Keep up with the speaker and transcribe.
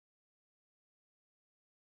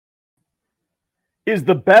Is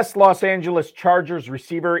the best Los Angeles Chargers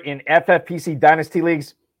receiver in FFPC Dynasty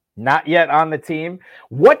Leagues not yet on the team?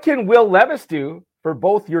 What can Will Levis do for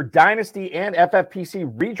both your Dynasty and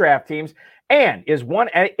FFPC redraft teams? And is one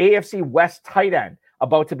AFC West tight end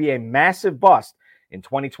about to be a massive bust in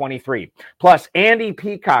 2023? Plus, Andy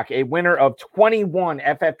Peacock, a winner of 21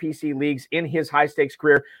 FFPC leagues in his high-stakes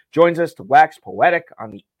career, joins us to wax poetic on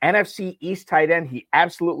the NFC East tight end he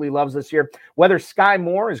absolutely loves this year, whether Sky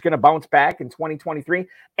Moore is going to bounce back in 2023,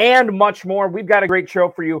 and much more. We've got a great show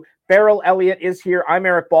for you. Farrell Elliott is here. I'm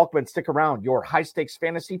Eric Balkman. Stick around. Your high-stakes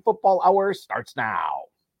fantasy football hour starts now.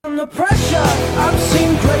 Under pressure, I've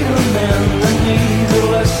seen greater men than need a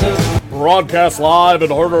lesson. Broadcast live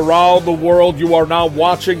and heard around the world, you are now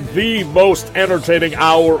watching the most entertaining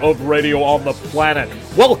hour of radio on the planet.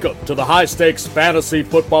 Welcome to the High Stakes Fantasy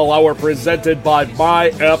Football Hour presented by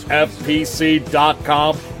MyFFPC.com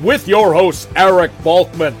with your hosts Eric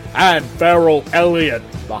Balkman and Farrell Elliott.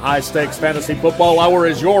 The High Stakes Fantasy Football Hour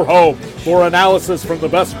is your home for analysis from the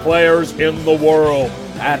best players in the world.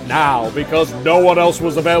 And now, because no one else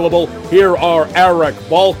was available, here are Eric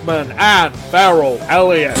Balkman and Farrell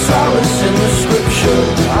Elliott. Solace in the scripture,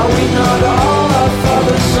 are we not all our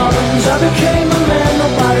father's sons? I became a man,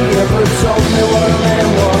 nobody ever told me what a man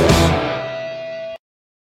was.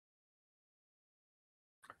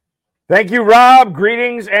 Thank you, Rob.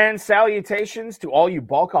 Greetings and salutations to all you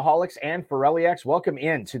Balkaholics and Farelliacs. Welcome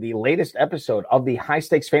in to the latest episode of the High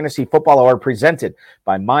Stakes Fantasy Football Hour presented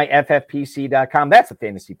by MyFFPC.com. That's the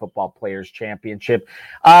Fantasy Football Players Championship.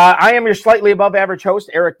 I am your slightly above average host,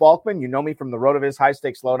 Eric Balkman. You know me from the RotoViz High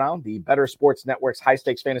Stakes Lowdown, the Better Sports Network's High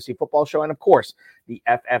Stakes Fantasy Football Show, and of course, the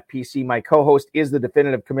FFPC. My co-host is the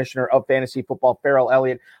definitive commissioner of fantasy football, Farrell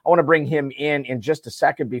Elliott. I want to bring him in just a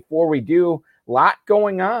second. Before we do, lot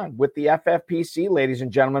going on with the FFPC, ladies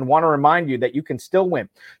and gentlemen. Want to remind you that you can still win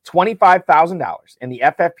 $25,000 in the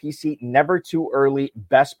FFPC Never Too Early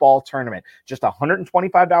Best Ball Tournament. Just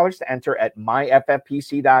 $125 to enter at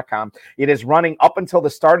myffpc.com. It is running up until the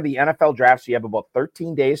start of the NFL draft, so you have about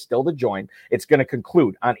 13 days still to join. It's going to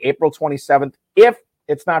conclude on April 27th. If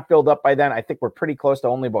it's not filled up by then, I think we're pretty close to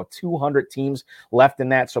only about 200 teams left in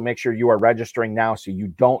that, so make sure you are registering now so you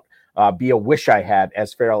don't be a wish I had,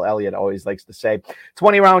 as Farrell Elliott always likes to say.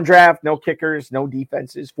 20-round draft, no kickers, no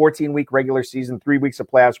defenses, 14-week regular season, 3 weeks of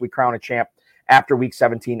playoffs. We crown a champ after week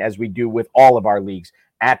 17, as we do with all of our leagues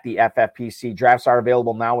at the FFPC. Drafts are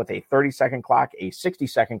available now with a 30-second clock, a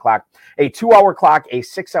 60-second clock, a 2-hour clock, a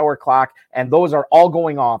 6-hour clock, and those are all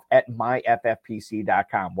going off at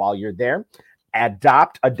myffpc.com. While you're there,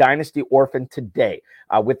 adopt a Dynasty Orphan today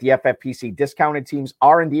with the FFPC. Discounted teams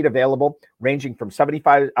are indeed available, ranging from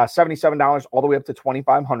 $77 all the way up to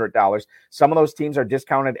 $2,500. Some of those teams are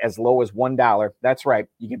discounted as low as $1. That's right.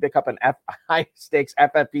 You can pick up an high-stakes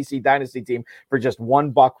FFPC Dynasty team for just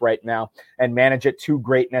 $1 right now and manage it to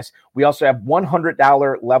greatness. We also have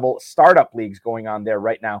 $100 level startup leagues going on there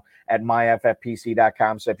right now at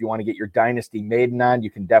myffpc.com. So if you want to get your Dynasty maiden on, you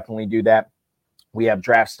can definitely do that. We have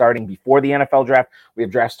drafts starting before the NFL draft. We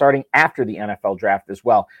have drafts starting after the NFL draft as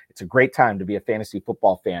well. It's a great time to be a fantasy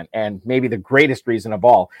football fan. And maybe the greatest reason of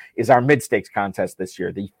all is our mid-stakes contest this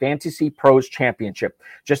year, the Fantasy Pros Championship.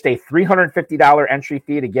 Just a $350 entry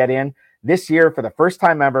fee to get in. This year, for the first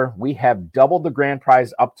time ever, we have doubled the grand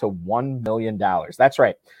prize up to $1 million. That's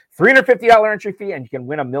right. $350 entry fee, and you can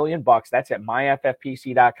win $1 million. That's at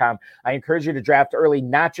myffpc.com. I encourage you to draft early,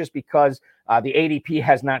 not just because the ADP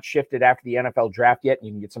has not shifted after the NFL draft yet.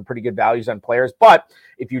 You can get some pretty good values on players. But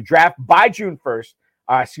if you draft by June 1st,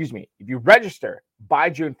 if you register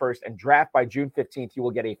by June 1st and draft by June 15th, you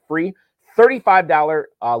will get a free $35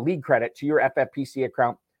 league credit to your FFPC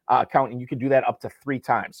account, and you can do that up to 3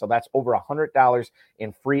 times. So that's over $100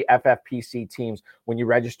 in free FFPC teams when you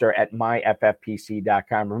register at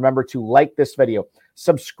myffpc.com. Remember to like this video,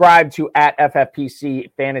 subscribe to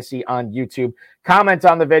 @FFPC Fantasy on YouTube, comment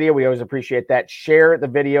on the video. We always appreciate that. Share the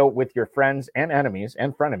video with your friends and enemies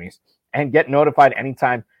and frenemies, and get notified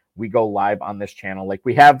anytime we go live on this channel, like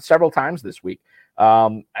we have several times this week.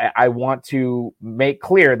 I want to make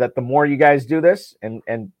clear that the more you guys do this, and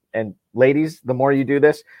ladies, the more you do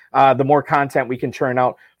this, the more content we can churn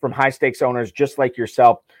out from high stakes owners just like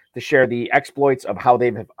yourself to share the exploits of how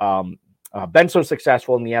they've been so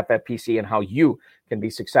successful in the FFPC and how you can be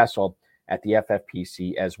successful at the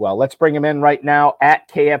FFPC as well. Let's bring him in right now at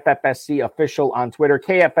KFFSC official on Twitter,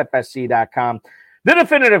 KFFSC.com. The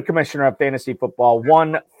definitive commissioner of fantasy football,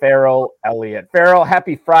 one Farrell Elliott. Farrell,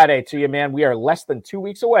 happy Friday to you, man. We are less than 2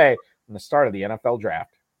 weeks away from the start of the NFL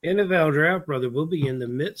draft. NFL draft, brother. We'll be in the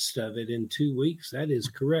midst of it in 2 weeks. That is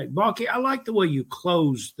correct. Balky, I like the way you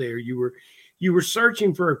closed there. You you were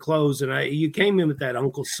searching for a clothes, and you came in with that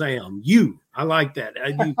Uncle Sam. I like that.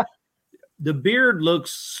 The beard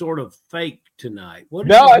looks sort of fake tonight.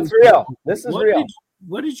 No, it's real. This is real.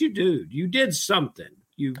 What did you do? You did something.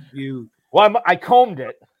 Well, I combed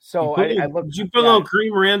it, so did you put a little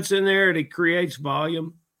cream rinse in there and it creates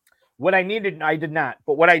volume? What I needed, I did not.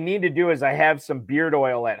 But what I need to do is I have some beard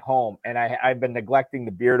oil at home, and I've been neglecting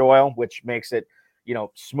the beard oil, which makes it,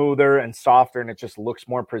 smoother and softer, and it just looks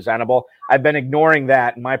more presentable. I've been ignoring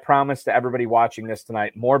that. And my promise to everybody watching this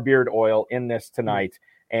tonight: more beard oil in this tonight,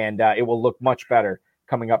 and it will look much better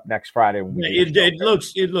coming up next Friday. When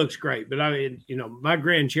it looks great. But I mean, my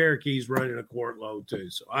Grand Cherokee's running a quart load too,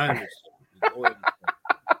 so I understand.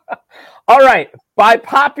 All right, by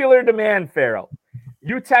popular demand, Farrell,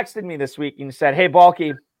 you texted me this week and you said, "Hey,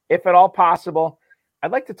 Balky, if at all possible,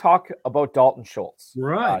 I'd like to talk about Dalton Schultz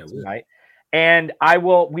tonight." And I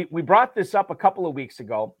will. We brought this up a couple of weeks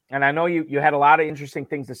ago, and I know you had a lot of interesting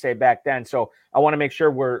things to say back then. So I want to make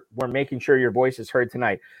sure we're making sure your voice is heard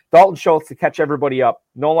tonight. Dalton Schultz, to catch everybody up,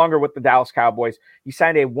 no longer with the Dallas Cowboys. He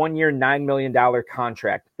signed a 1-year, $9 million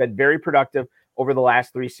contract. Been very productive over the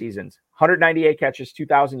last 3 seasons. 198 catches,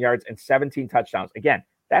 2,000 yards, and 17 touchdowns. Again,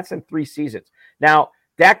 that's in 3 seasons. Now,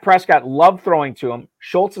 Dak Prescott loved throwing to him.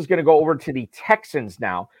 Schultz is going to go over to the Texans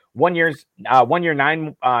now. 1 year,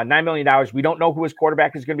 $9 million. We don't know who his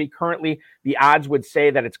quarterback is going to be. Currently, the odds would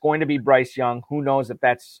say that it's going to be Bryce Young. Who knows if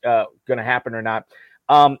that's going to happen or not.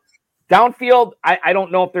 Downfield, I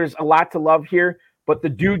don't know if there's a lot to love here, but the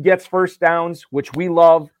dude gets first downs, which we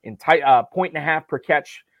love in 1.5 per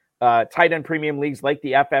catch. Tight end premium leagues like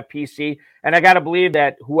the FFPC. And I got to believe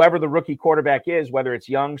that whoever the rookie quarterback is, whether it's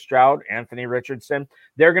Young, Stroud, Anthony Richardson,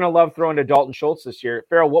 they're going to love throwing to Dalton Schultz this year.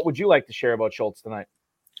 Farrell, what would you like to share about Schultz tonight?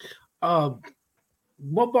 Well,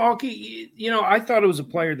 Balky, I thought it was a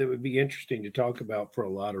player that would be interesting to talk about for a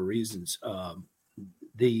lot of reasons.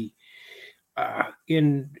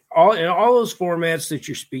 In all those formats that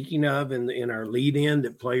you're speaking of in our lead in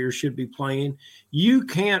that players should be playing, you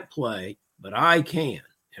can't play, but I can.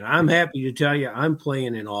 And I'm happy to tell you I'm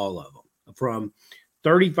playing in all of them, from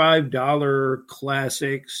 $35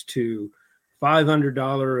 classics to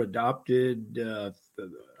 $500 adopted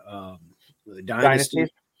dynasty.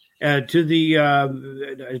 To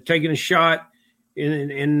the taking a shot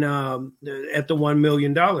in at the $1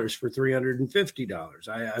 million for $350.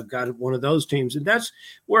 I've got one of those teams, and that's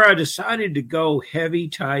where I decided to go heavy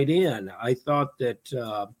tight end. I thought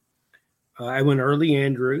that I went early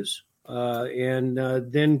Andrews, and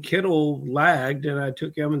then Kittle lagged, and I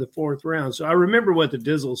took him in the 4th round. So I remember what the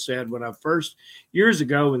Dizzle said when I first, years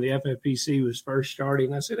ago when the FFPC was first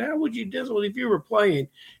starting. I said, how would you, Dizzle, if you were playing,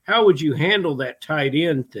 how would you handle that tight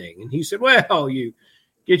end thing? And he said, well, you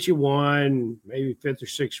get you one, maybe 5th or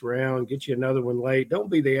 6th round, get you another one late. Don't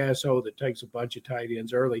be the asshole that takes a bunch of tight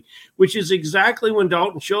ends early, which is exactly when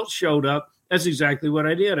Dalton Schultz showed up. That's exactly what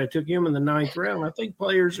I did. I took him in the 9th round. I think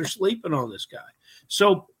players are sleeping on this guy.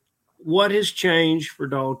 So what has changed for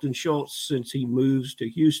Dalton Schultz since he moves to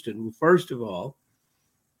Houston? Well, first of all,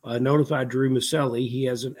 I notified Drew Maselli he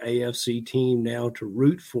has an AFC team now to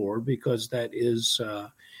root for, because that's the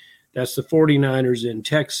 49ers in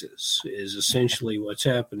Texas is essentially what's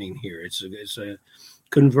happening here. It's a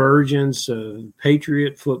convergence of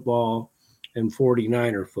Patriot football and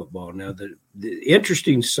 49er football. Now, the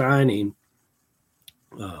interesting signing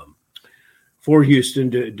for Houston,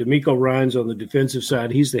 D'Amico Ryans on the defensive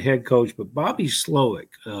side, he's the head coach, but Bobby Slowick,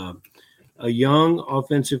 a young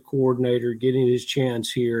offensive coordinator getting his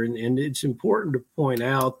chance here. And it's important to point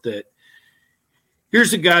out that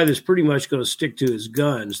here's a guy that's pretty much going to stick to his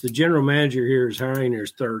guns. The general manager here is hiring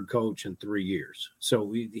his 3rd coach in 3 years.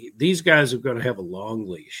 So these guys are going to have a long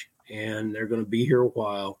leash, and they're going to be here a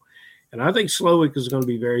while. And I think Slowick is going to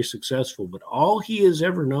be very successful, but all he has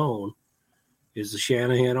ever known is the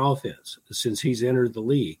Shanahan offense since he's entered the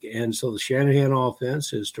league. And so the Shanahan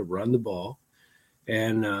offense is to run the ball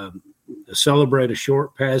and celebrate a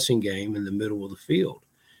short passing game in the middle of the field.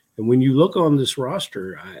 And when you look on this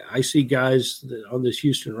roster, I see guys on this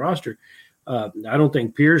Houston roster. I don't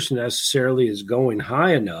think Pierce necessarily is going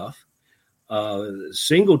high enough.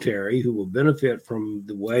 Singletary, who will benefit from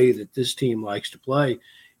the way that this team likes to play,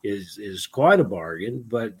 is quite a bargain.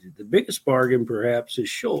 But the biggest bargain perhaps is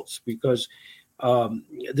Schultz, because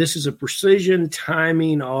this is a precision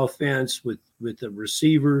timing offense with the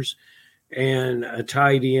receivers and a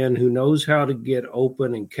tight end who knows how to get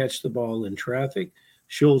open and catch the ball in traffic.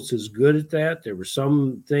 Schultz is good at that. There were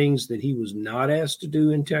some things that he was not asked to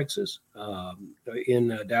do in Texas,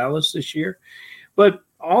 in Dallas this year. But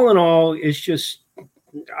all in all, it's just,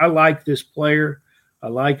 I like this player. I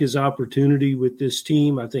like his opportunity with this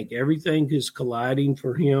team. I think everything is colliding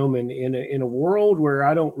for him, and in a world where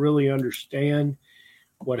I don't really understand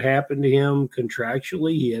what happened to him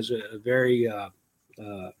contractually. He has a very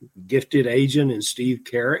gifted agent in Steve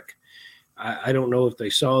Carrick. I don't know if they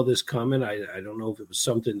saw this coming. I don't know if it was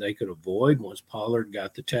something they could avoid once Pollard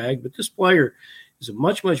got the tag. But this player is a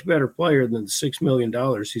much, much better player than the $6 million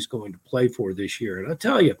he's going to play for this year. And I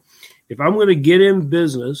tell you, if I'm going to get in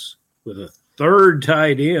business with a third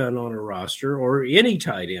tight end on a roster or any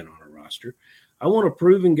tight end on a roster, I want a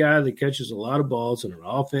proven guy that catches a lot of balls in an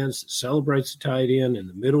offense that celebrates the tight end in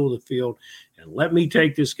the middle of the field. And let me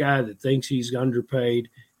take this guy that thinks he's underpaid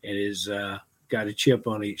and is got a chip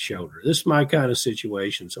on each shoulder. This is my kind of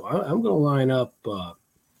situation. So I'm going to line up.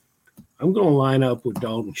 I'm going to line up with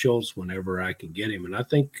Dalton Schultz whenever I can get him. And I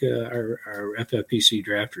think our FFPC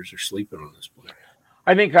drafters are sleeping on this player.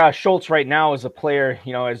 I think Schultz right now is a player,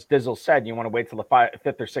 as Dizzle said, you want to wait till the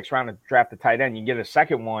fifth or sixth round to draft the tight end. You get a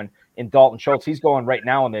second one in Dalton Schultz. He's going right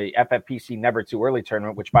now in the FFPC Never Too Early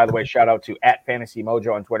tournament, which, by the way, shout out to @Fantasy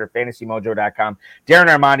Mojo on Twitter, fantasymojo.com. Darren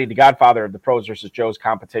Armandi, the godfather of the Pros versus Joes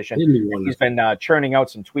competition. He's been churning out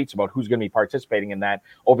some tweets about who's going to be participating in that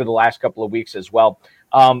over the last couple of weeks as well.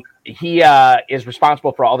 He is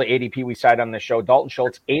responsible for all the ADP we cite on this show. Dalton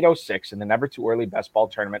Schultz, 806 in the Never Too Early Best Ball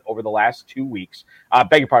tournament over the last 2 weeks.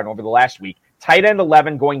 Over the last week. Tight end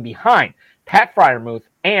 11 going behind Pat Freiermuth,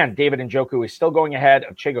 and David Njoku is still going ahead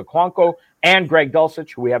of Chiga Kwanko and Greg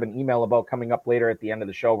Dulcich, who we have an email about coming up later at the end of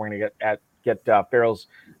the show. We're going to get Farrell's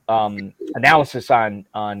analysis on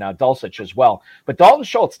Dulcich as well. But Dalton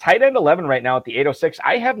Schultz, tight end 11 right now at the 806.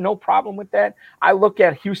 I have no problem with that. I look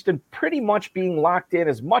at Houston pretty much being locked in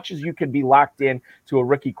as much as you can be locked in to a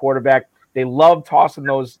rookie quarterback. They love tossing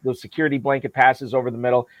those security blanket passes over the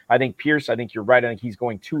middle. I think Pierce, you're right. I think he's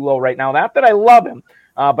going too low right now. Not that I love him,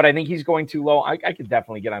 but I think he's going too low. I could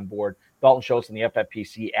definitely get on board Dalton Schultz in the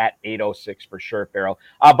FFPC at 806 for sure, Farrell.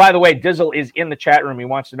 By the way, Dizzle is in the chat room. He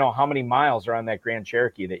wants to know how many miles are on that Grand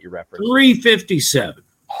Cherokee that you referenced. 357.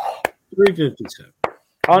 357.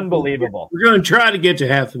 Unbelievable. We're going to try to get to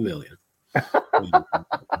 500,000.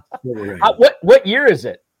 What year is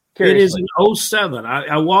it? It is an 07.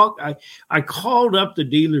 I called up the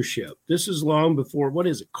dealership. This is long before, what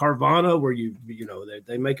is it, Carvana, where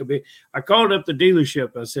they make a big. I called up the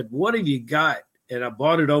dealership. I said, what have you got? And I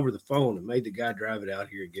bought it over the phone and made the guy drive it out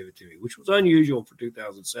here and give it to me, which was unusual for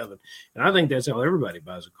 2007. And I think that's how everybody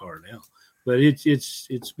buys a car now. But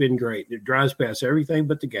it's been great. It drives past everything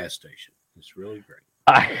but the gas station. It's really great.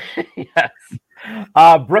 Yes.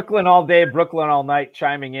 Brooklyn all day, Brooklyn all night,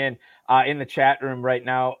 chiming in the chat room right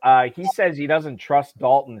now. He says he doesn't trust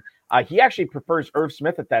Dalton. He actually prefers Irv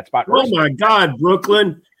Smith at that spot. My God,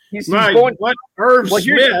 Brooklyn. He's going what? Irv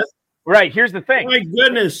Smith. Right. Here's the thing. My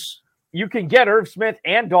goodness. You can get Irv Smith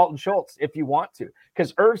and Dalton Schultz if you want to,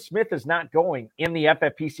 because Irv Smith is not going in the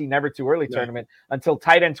FFPC Never Too Early tournament until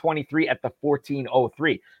tight end 23 at the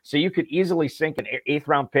 1403. So you could easily sink an 8th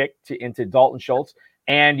round pick into Dalton Schultz,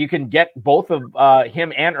 and you can get both of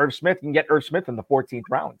him and Irv Smith. You can get Irv Smith in the 14th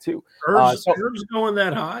round too. Irv's going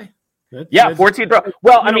that high? 14th round.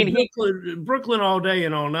 Well, Brooklyn all day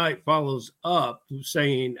and all night follows up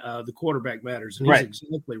saying the quarterback matters, and he's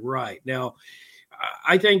exactly right. Now,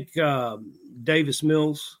 I think Davis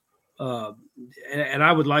Mills, and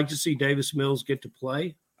I would like to see Davis Mills get to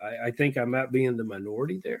play. I think I might be in the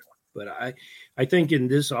minority there, but I think in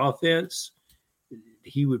this offense,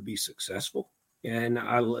 he would be successful. And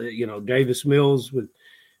Davis Mills with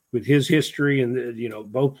his history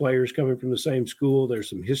and both players coming from the same school,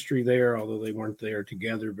 there's some history there, although they weren't there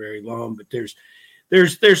together very long. But there's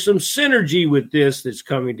some synergy with this that's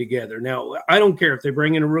coming together. Now, I don't care if they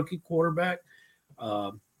bring in a rookie quarterback.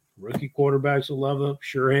 Rookie quarterbacks will love a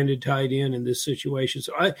sure-handed tight end in this situation.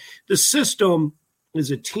 So the system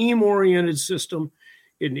is a team-oriented system.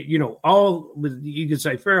 And, you could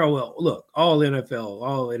say, Farrell, well, look, all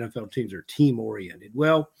NFL teams are team-oriented.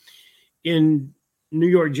 Well, in New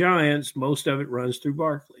York Giants, most of it runs through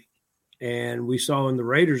Barkley. And we saw in the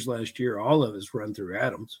Raiders last year, all of us run through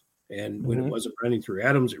Adams. And when it wasn't running through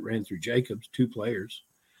Adams, it ran through Jacobs, 2 players.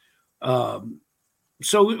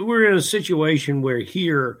 So we're in a situation where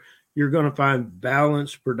here you're going to find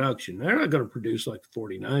balanced production. They're not going to produce like the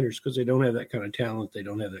 49ers because they don't have that kind of talent. They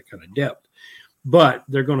don't have that kind of depth. But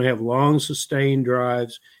they're going to have long, sustained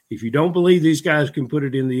drives. If you don't believe these guys can put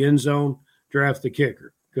it in the end zone, draft the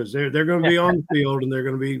kicker because they're going to be on the field and they're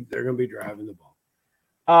going to be driving the ball.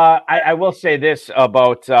 I will say this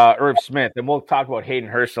about Irv Smith, and we'll talk about Hayden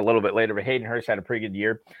Hurst a little bit later, but Hayden Hurst had a pretty good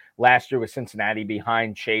year last year with Cincinnati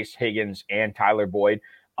behind Chase, Higgins, and Tyler Boyd.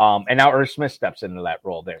 And now Irv Smith steps into that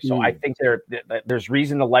role there. So I think there's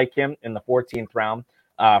reason to like him in the 14th round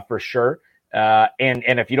for sure.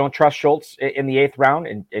 And if you don't trust Schultz in the 8th round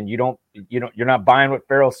and you're not buying what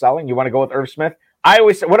Farrell's selling, you want to go with Irv Smith. I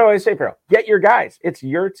always say, what do I always say, Farrell? Get your guys. It's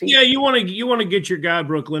your team. Yeah, you want to get your guy,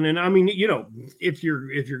 Brooklyn. And I mean, if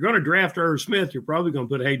you're going to draft Irv Smith, you're probably going to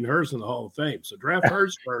put Hayden Hurst in the Hall of Fame. So draft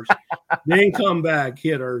Hurst first, then come back,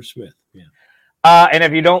 hit Irv Smith. Yeah. And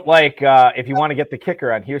if you don't if you want to get the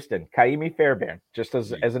kicker on Houston, Kaimi Fairbairn, just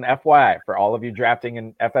as an FYI for all of you drafting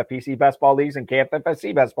in FFPC best ball leagues and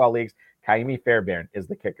KFFSC best ball leagues, Kaimi Fairbairn is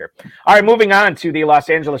the kicker. All right, moving on to the Los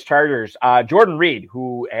Angeles Chargers. Jordan Reed,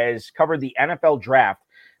 who has covered the NFL draft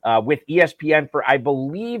with ESPN for, I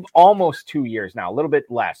believe, almost 2 years now, a little bit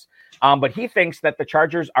less. But he thinks that the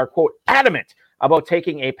Chargers are, quote, adamant about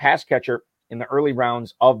taking a pass catcher in the early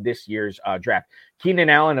rounds of this year's draft. Keenan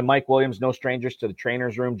Allen and Mike Williams, no strangers to the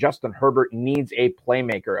trainer's room. Justin Herbert needs a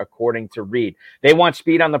playmaker, according to Reed. They want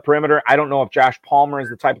speed on the perimeter. I don't know if Josh Palmer is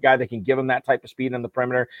the type of guy that can give them that type of speed on the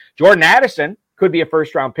perimeter. Jordan Addison could be a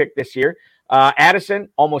first-round pick this year. Addison,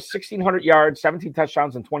 almost 1,600 yards, 17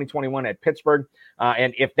 touchdowns in 2021 at Pittsburgh.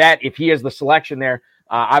 And if he is the selection there,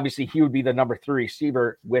 obviously he would be the number 3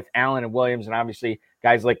 receiver with Allen and Williams. And obviously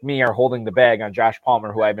guys like me are holding the bag on Josh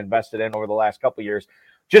Palmer, who I've invested in over the last couple of years,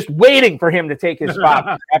 just waiting for him to take his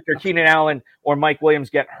spot after Keenan Allen or Mike Williams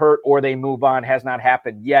get hurt or they move on. Has not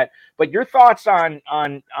happened yet. But your thoughts on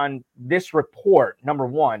this report, number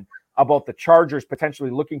one, about the Chargers potentially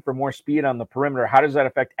looking for more speed on the perimeter. How does that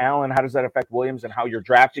affect Allen? How does that affect Williams and how you're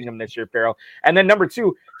drafting him this year, Farrell? And then number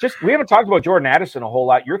two, we haven't talked about Jordan Addison a whole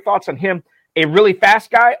lot. Your thoughts on him? A really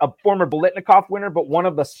fast guy, a former Biletnikoff winner, but one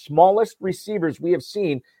of the smallest receivers we have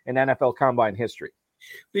seen in NFL Combine history.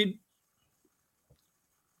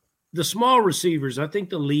 The small receivers, I think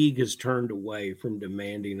the league has turned away from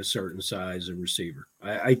demanding a certain size of receiver.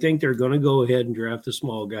 I think they're going to go ahead and draft the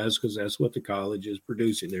small guys because that's what the college is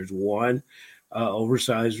producing. There's one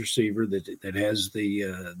oversized receiver that has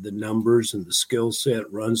the numbers and the skill set,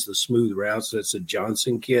 runs the smooth routes. That's a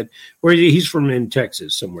Johnson kid. Where he's from in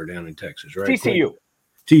Texas, somewhere down in Texas, right? TCU.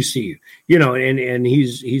 And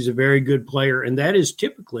he's a very good player, and that is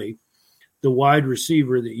typically the wide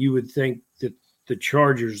receiver that you would think that the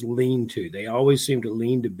Chargers lean to. They always seem to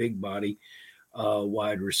lean to big body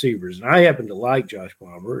wide receivers. And I happen to like Josh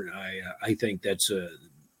Palmer, and I think that's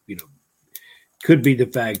could be the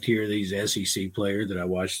fact here that he's an SEC player that I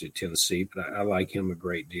watched at Tennessee, but I like him a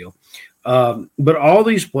great deal. But all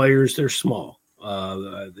these players, they're small.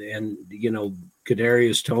 And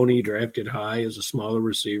Kadarius Toney, drafted high as a smaller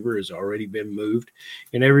receiver, has already been moved.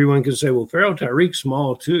 And everyone can say, well, Farrell Tyreek's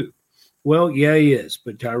small too. Well, yeah, he is,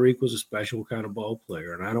 but Tyreek was a special kind of ball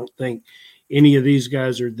player, and I don't think any of these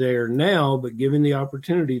guys are there now, but given the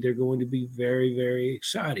opportunity, they're going to be very, very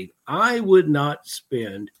exciting. I would not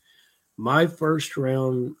spend my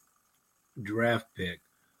first-round draft pick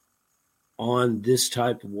on this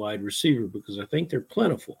type of wide receiver because I think they're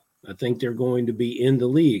plentiful. I think they're going to be in the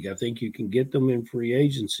league. I think you can get them in free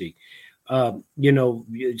agency. So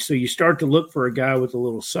you start to look for a guy with a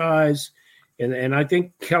little size. And I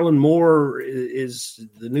think Kellen Moore is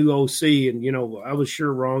the new OC. And, I was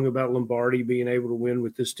sure wrong about Lombardi being able to win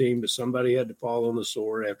with this team, but somebody had to fall on the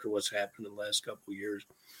sword after what's happened in the last couple of years.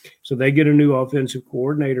 So they get a new offensive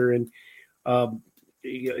coordinator. And,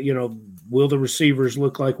 will the receivers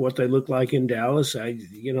look like what they look like in Dallas?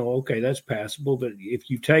 Okay, that's passable. But if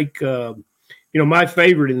you take, my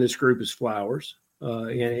favorite in this group is Flowers.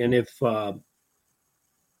 And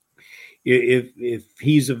if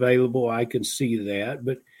he's available, I can see that.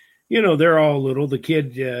 But, they're all little. The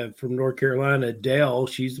kid from North Carolina, Dell,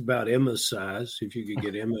 she's about Emma's size. If you could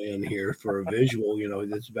get Emma in here for a visual,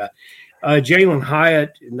 that's about Jalen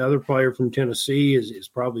Hyatt, another player from Tennessee, is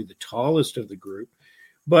probably the tallest of the group.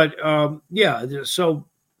 But, so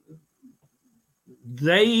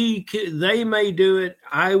they may do it.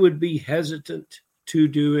 I would be hesitant to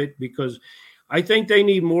do it because I think they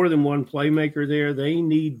need more than one playmaker there. They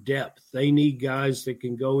need depth. They need guys that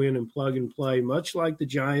can go in and plug and play, much like the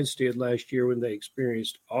Giants did last year when they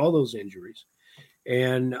experienced all those injuries.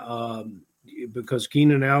 And because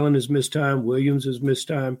Keenan Allen has missed time, Williams has missed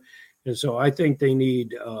time. And so I think they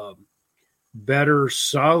need better,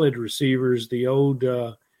 solid receivers. The old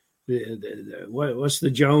what's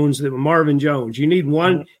the Jones? The Marvin Jones. You need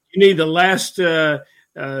one. You need the last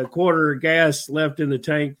quarter of gas left in the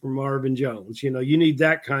tank for Marvin Jones. You need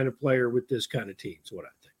that kind of player with this kind of team. Is what I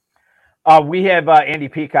think. We have Andy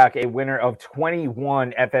Peacock, a winner of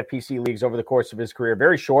 21 FFPC leagues over the course of his career.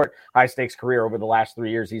 Very short, high-stakes career over the last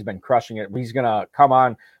 3 years. He's been crushing it. He's going to come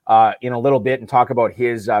on in a little bit and talk about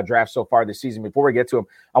his draft so far this season. Before we get to him,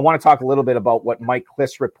 I want to talk a little bit about what Mike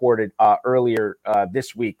Kliss reported earlier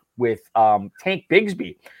this week with Tank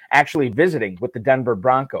Bigsby actually visiting with the Denver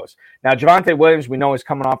Broncos. Now, Javonte Williams, we know, is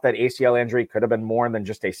coming off that ACL injury. Could have been more than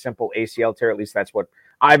just a simple ACL tear. At least that's what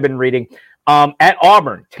I've been reading. At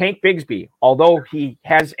Auburn, Tank Bigsby, although he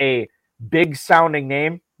has a big-sounding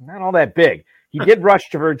name, not all that big. He did rush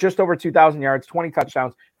for just over 2,000 yards, 20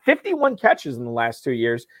 touchdowns, 51 catches in the last 2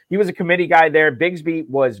 years. He was a committee guy there. Bigsby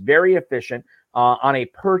was very efficient on a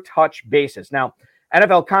per-touch basis. Now,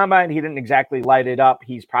 NFL Combine, he didn't exactly light it up.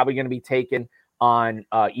 He's probably going to be taken on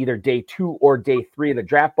either day 2 or day 3 of the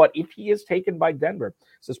draft. But if he is taken by Denver,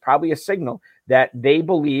 this is probably a signal that they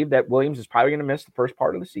believe that Williams is probably going to miss the first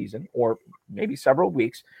part of the season or maybe several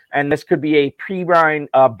weeks. And this could be a pre-Ryan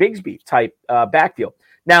Bigsby type backfield.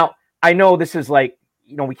 Now, I know this is like,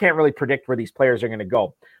 we can't really predict where these players are going to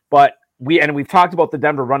go. But we've talked about the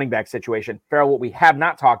Denver running back situation. Farrell, what we have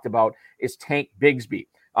not talked about is Tank Bigsby.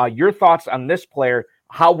 Your thoughts on this player?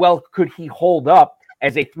 How well could he hold up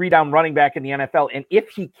as a 3-down running back in the NFL? And if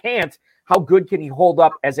he can't, how good can he hold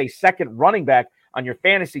up as a second running back on your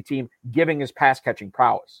fantasy team, giving his pass-catching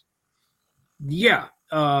prowess? Yeah.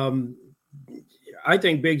 I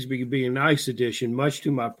think Bigsby could be a nice addition, much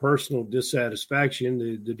to my personal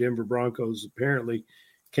dissatisfaction. The Denver Broncos apparently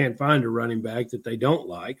can't find a running back that they don't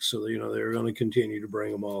like. So, they're going to continue to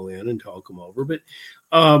bring them all in and talk them over. But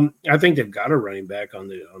I think they've got a running back on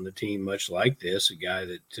the team much like this, a guy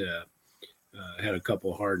that had a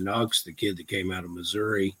couple of hard knocks. The kid that came out of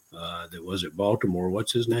Missouri that was at Baltimore.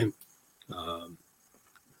 What's his name?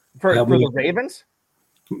 For the Ravens?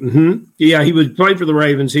 Mm-hmm. Yeah, he played for the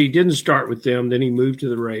Ravens. He didn't start with them. Then he moved to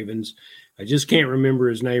the Ravens. I just can't remember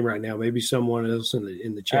his name right now. Maybe someone else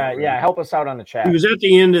in the chat. Yeah, help us out on the chat. He was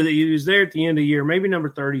he was there at the end of the year, maybe number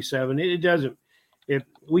 37.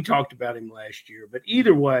 We talked about him last year, but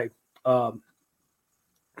either way,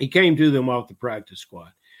 he came to them off the practice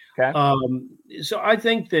squad. Okay. So I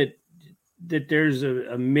think that there's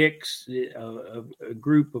a mix of a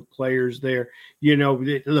group of players there.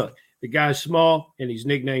 Look, the guy's small and he's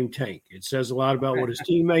nicknamed Tank. It says a lot about what his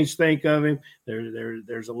teammates think of him.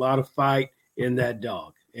 There's a lot of fight in that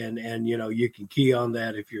dog, and you can key on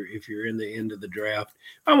that if you're in the end of the draft.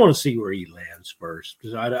 I want to see where he lands first,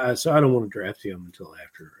 because I don't want to draft him until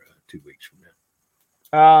after 2 weeks from now.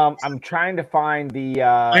 I'm trying to find the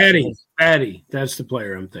Batty. That's the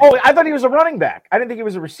player I'm thinking. Oh, I thought he was a running back. I didn't think he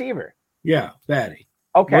was a receiver. Yeah, Batty.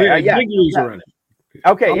 Okay, I think he's a running.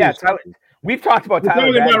 Okay, yeah. We've talked about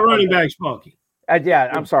Tyler. Talking about running backs, Funky. Yeah,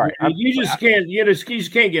 I'm sorry. You just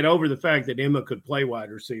can't get over the fact that Emma could play wide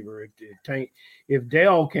receiver. If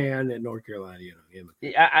Dale can at North Carolina, Emma.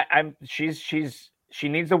 Yeah, she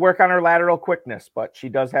needs to work on her lateral quickness, but she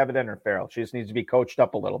does have it in her, Farrell. She just needs to be coached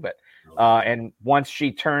up a little bit. And once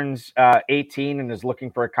she turns 18 and is looking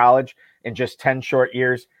for a college in just 10 short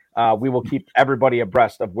years, we will keep everybody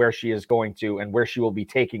abreast of where she is going to and where she will be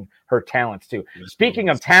taking her talents to. Speaking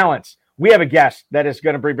of talents, we have a guest that is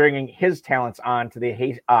going to be bringing his talents on to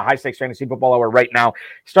the High Stakes Fantasy Football Hour right now.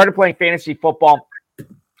 Started playing fantasy football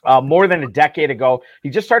more than a decade ago.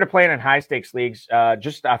 He just started playing in high stakes leagues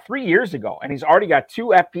just 3 years ago, and he's already got 2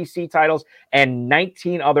 FPC titles and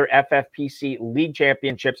 19 other FFPC league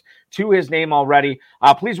championships to his name already.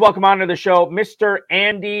 Please welcome onto the show, Mr.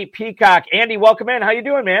 Andy Peacock. Andy, welcome in. How you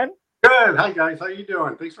doing, man? Good. Hi, guys. How you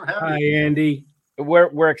doing? Thanks for having me. Hi, Andy.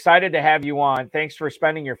 We're excited to have you on. Thanks for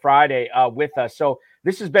spending your Friday with us. So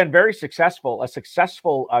this has been very successful, a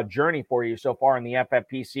successful journey for you so far in the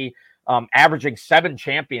FFPC, averaging 7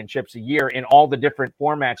 championships a year in all the different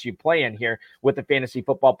formats you play in here with the Fantasy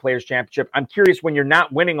Football Players Championship. I'm curious, when you're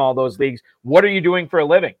not winning all those leagues, what are you doing for a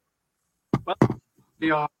living? Well,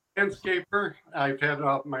 the landscaper. I've had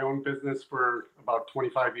my own business for about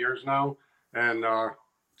 25 years now, and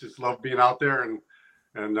just love being out there and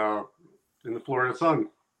in the Florida sun.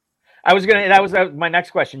 That was my next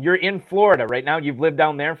question. You're in Florida right now. You've lived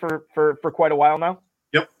down there for quite a while now.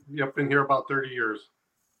 Yep. Been here about 30 years.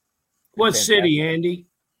 What city, Andy?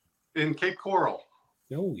 In Cape Coral.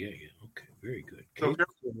 Oh, yeah. Okay, very good. So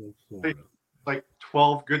like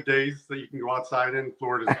 12 good days that you can go outside in.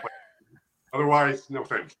 Florida's otherwise, no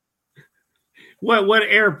thanks. What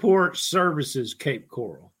airport services Cape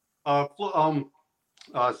Coral?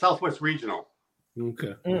 Southwest Regional.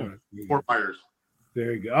 Okay. Fort Myers.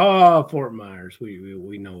 Very good. Oh, Fort Myers.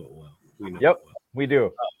 We know it well. We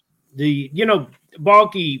do.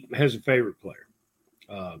 Balky has a favorite player.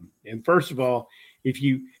 And first of all,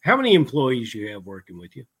 how many employees you have working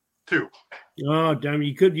with you? 2. Oh, damn!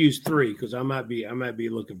 You could use 3 because I might be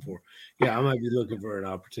looking for an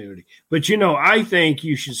opportunity. But I think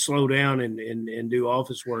you should slow down and do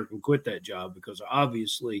office work and quit that job because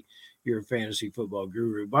obviously you're a fantasy football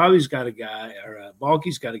guru. Balky's got a guy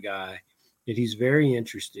that he's very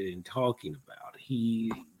interested in talking about.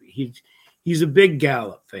 He's a big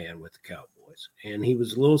Gallup fan with the Cowboys, and he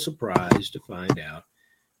was a little surprised to find out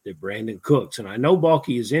that Brandon Cooks, and I know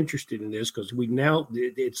Balky is interested in this because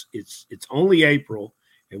it's only April,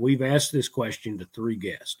 and we've asked this question to 3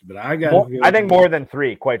 guests. But I think more than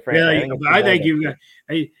 3, quite frankly. Yeah, I think you've got,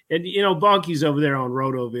 and Balky's over there on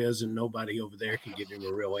RotoViz, and nobody over there can give him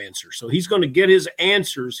a real answer. So he's going to get his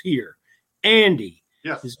answers here. Andy,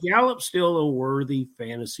 yes. Is Gallup still a worthy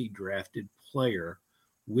fantasy drafted player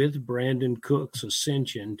with Brandon Cook's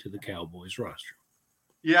ascension to the Cowboys roster?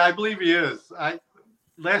 Yeah, I believe he is.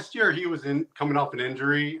 Last year he was coming off an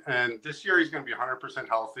injury, and this year he's going to be 100%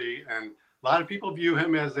 healthy. And a lot of people view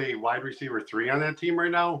him as a wide receiver 3 on that team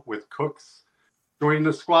right now with Cooks joining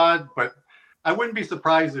the squad. But I wouldn't be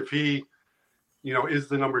surprised if he, is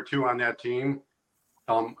the number 2 on that team.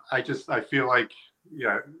 I feel like,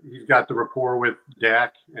 he's got the rapport with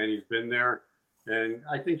Dak, and he's been there, and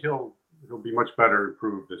I think he'll be much better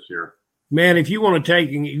improved this year. Man, if you want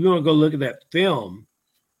to go look at that film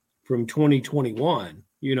from 2021,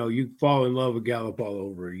 you fall in love with Gallup all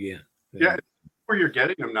over again. Yeah, where you're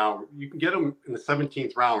getting him now, you can get him in the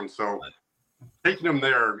 17th round. So taking him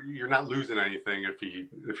there, you're not losing anything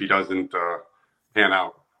if he doesn't pan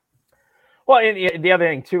out. Well, and the other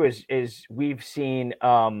thing too is we've seen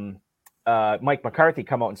Mike McCarthy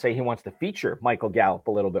come out and say he wants to feature Michael Gallup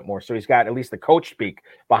a little bit more. So he's got at least the coach speak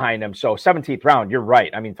behind him. So 17th round, you're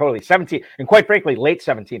right. I mean, totally 17th. And quite frankly, late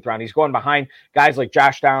 17th round, he's going behind guys like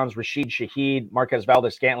Josh Downs, Rashid Shaheed, Marquez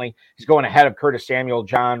Valdez-Scantling. He's going ahead of Curtis Samuel,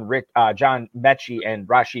 John Mechie, and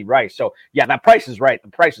Rashid Rice. So yeah, that price is right. The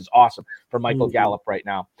price is awesome for Michael Gallup right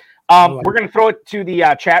now. We're going to throw it to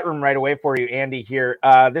the chat room right away for you, Andy, here.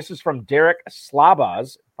 This is from Derek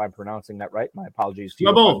Slabaz, if I'm pronouncing that right. My apologies to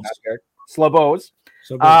you. Slabos.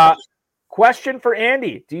 Question for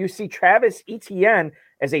Andy. Do you see Travis Etienne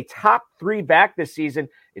as a top 3 back this season?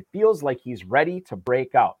 It feels like he's ready to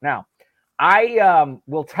break out. Now, I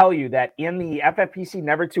will tell you that in the FFPC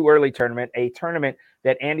Never Too Early tournament, a tournament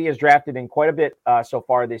that Andy has drafted in quite a bit so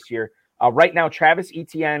far this year, right now, Travis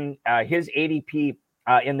Etienne, his ADP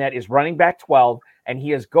in that is running back 12, and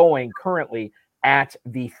he is going currently at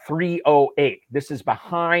the 308. This is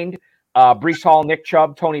behind Breece Hall, Nick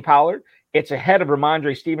Chubb, Tony Pollard. It's ahead of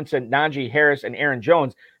Ramondre Stevenson, Najee Harris, and Aaron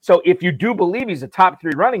Jones. So if you do believe he's a top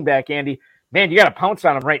 3 running back, Andy, man, you got to pounce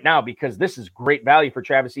on him right now because this is great value for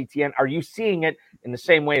Travis Etienne. Are you seeing it in the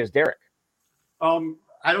same way as Derek? I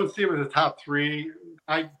don't see him as a top 3.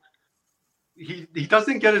 He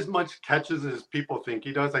doesn't get as much catches as people think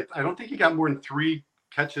he does. I don't think he got more than 3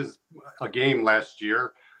 catches a game last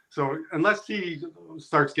year. So unless he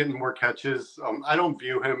starts getting more catches, I don't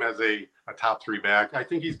view him as a top 3 back. I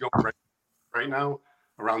think he's going right now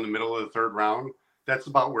around the middle of the 3rd round. That's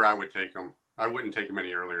about where I would take him. I wouldn't take him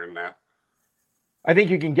any earlier than that. I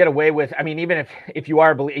think you can get away with, I mean, even if you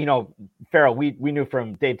are, Farrell, we knew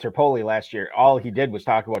from Dave Terpoli last year, all he did was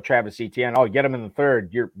talk about Travis Etienne. Oh, get him in the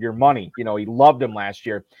 3rd, your money. He loved him last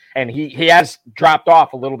year. And he has dropped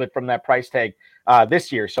off a little bit from that price tag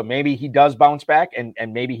this year. So maybe he does bounce back and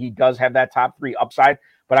maybe he does have that top 3 upside.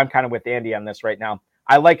 But I'm kind of with Andy on this right now.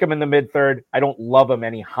 I like him in the mid-3rd. I don't love him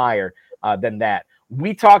any higher than that.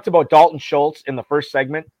 We talked about Dalton Schultz in the first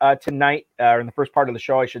segment tonight, or in the first part of the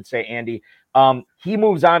show, I should say, Andy. He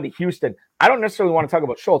moves on to Houston. I don't necessarily want to talk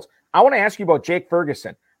about Schultz. I want to ask you about Jake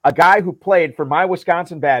Ferguson, a guy who played for my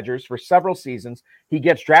Wisconsin Badgers for several seasons. He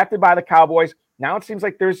gets drafted by the Cowboys. Now it seems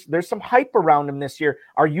like there's some hype around him this year.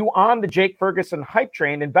 Are you on the Jake Ferguson hype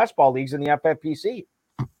train in best ball leagues in the FFPC?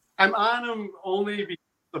 I'm on him only because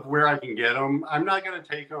of where I can get him. I'm not going to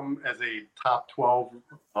take him as a top 12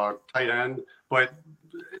 tight end, but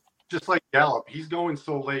just like Gallup, he's going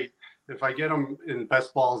so late. If I get him in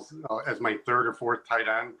best balls as my 3rd or 4th tight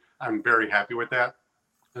end, I'm very happy with that.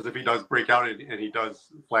 Because if he does break out and he does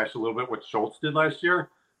flash a little bit what Schultz did last year,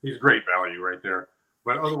 he's great value right there.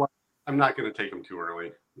 But otherwise, I'm not going to take him too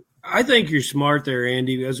early. I think you're smart there,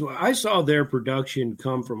 Andy, because I saw their production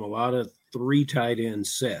come from a lot of 3 tight end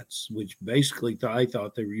sets, which basically I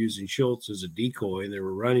thought they were using Schultz as a decoy and they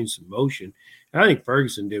were running some motion. And I think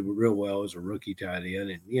Ferguson did real well as a rookie tight end,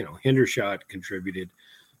 and Hendershot contributed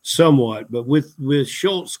somewhat, but with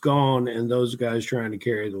Schultz gone and those guys trying to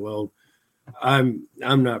carry the load, I'm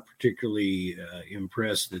not particularly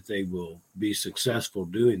impressed that they will be successful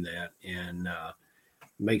doing that. And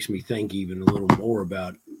makes me think even a little more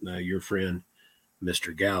about your friend,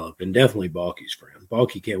 Mr. Gallup, and definitely Balky's friend.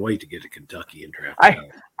 Balky can't wait to get to Kentucky and draft.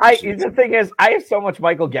 The thing is, I have so much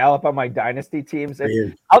Michael Gallup on my dynasty teams.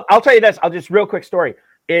 Man. I'll tell you this. I'll just real quick story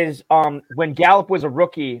is when Gallup was a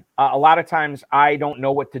rookie, a lot of times I don't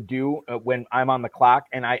know what to do when I'm on the clock.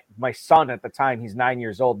 And my son at the time, he's 9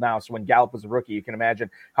 years old now. So when Gallup was a rookie, you can imagine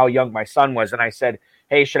how young my son was. And I said,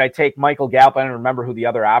 hey, should I take Michael Gallup? I don't remember who the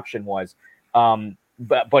other option was.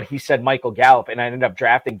 But he said Michael Gallup, and I ended up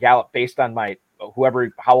drafting Gallup based on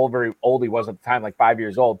however old he was at the time, like 5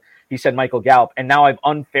 years old. He said Michael Gallup, and now I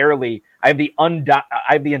have the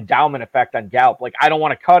endowment effect on Gallup. Like, I don't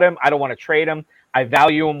want to cut him, I don't want to trade him. I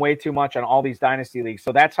value him way too much on all these dynasty leagues.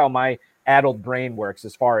 So that's how my addled brain works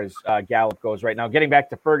as far as Gallup goes right now. Getting back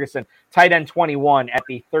to Ferguson, tight end 21 at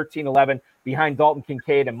the 13-11 behind Dalton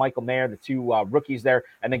Kincaid and Michael Mayer, the two rookies there,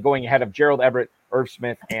 and then going ahead of Gerald Everett, Irv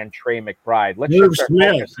Smith, and Trey McBride. Irv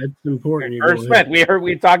Smith, that's important. Irv Smith,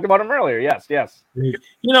 we talked about him earlier. Yes. You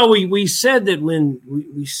know, we said that when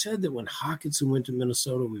when Hawkinson went to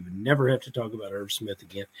Minnesota, we would never have to talk about Irv Smith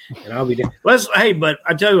again. And I'll be down. But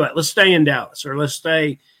I tell you what, let's stay in Dallas, or let's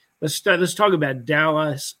talk about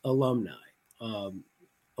Dallas alumni.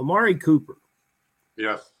 Amari Cooper.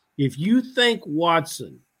 Yes. If you think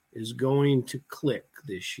Watson is going to click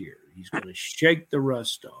this year, he's going to shake the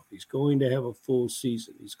rust off, he's going to have a full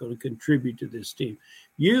season, he's going to contribute to this team,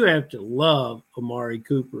 you have to love Amari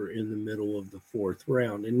Cooper in the middle of the fourth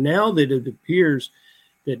round. And now that it appears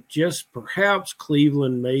that just perhaps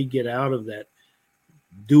Cleveland may get out of that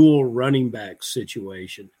dual running back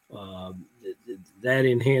situation, that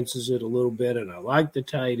enhances it a little bit. And I like the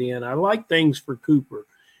tight end. I like things for Cooper.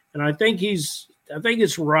 And I think it's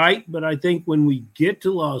right, but I think when we get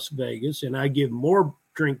to Las Vegas, and I give more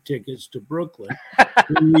drink tickets to Brooklyn,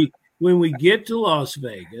 when we get to Las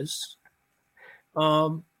Vegas,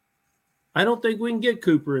 I don't think we can get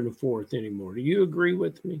Cooper in the fourth anymore. Do you agree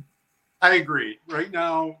with me? I agree. Right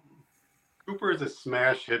now, Cooper is a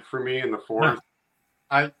smash hit for me in the fourth.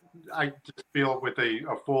 I just feel with a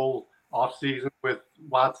full offseason with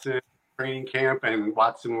Watson training camp, and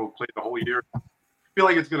Watson will play the whole year, I feel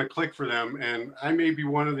like it's going to click for them. And I may be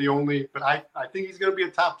one of the only, but I think he's going to be a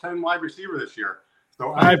top 10 wide receiver this year.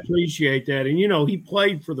 So I appreciate that. And, he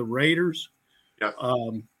played for the Raiders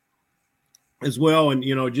as well. And,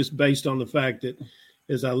 just based on the fact that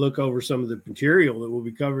as I look over some of the material that we'll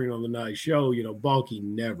be covering on the night show, Balky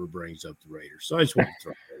never brings up the Raiders. So I just want to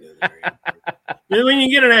throw that in there. When you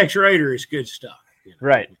get an ex-Raider, it's good stuff.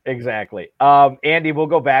 Right, exactly. Andy, we'll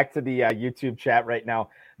go back to the YouTube chat right now.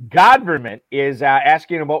 Godverman is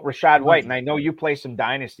asking about Rachaad White, and I know you play some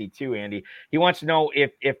Dynasty too, Andy. He wants to know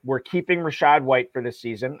if we're keeping Rachaad White for this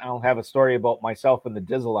season. I'll have a story about myself and the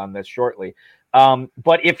Dizzle on this shortly.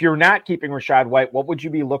 But if you're not keeping Rachaad White, what would you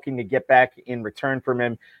be looking to get back in return from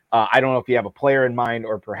him? I don't know if you have a player in mind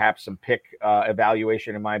or perhaps some pick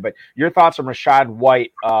evaluation in mind, but your thoughts on Rachaad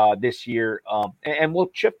White this year, and we'll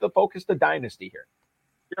shift the focus to Dynasty here.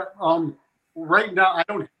 Yeah, right now I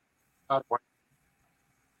don't have White.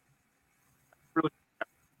 Really a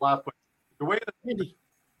lot, but the way that Andy,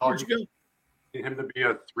 where'd you go? Him to be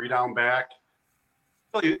a 3-down back,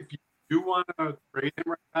 really, if you do want to trade him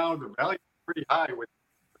right now, the value is pretty high with.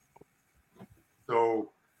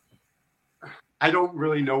 So I don't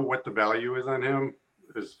really know what the value is on him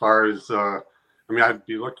as far as I'd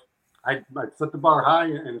set the bar high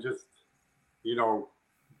and just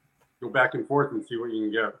go back and forth and see what you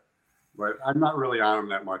can get. But I'm not really on him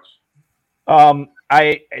that much.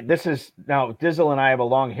 This is now Dizzle and I have a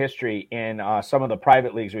long history in some of the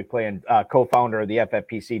private leagues we play in. Co-founder of the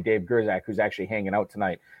FFPC, Dave Gerzak, who's actually hanging out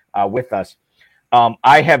tonight with us.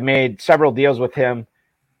 I have made several deals with him.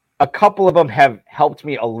 A couple of them have helped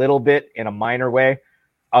me a little bit in a minor way.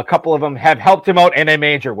 A couple of them have helped him out in a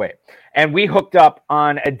major way. And we hooked up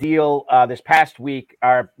on a deal this past week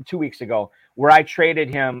or 2 weeks ago where I traded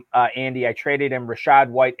him, Andy. I traded him Rachaad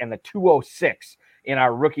White and the 206 in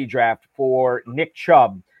our rookie draft for Nick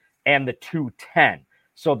Chubb and the 210.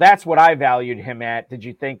 So that's what I valued him at. Did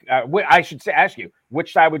you think I should ask you,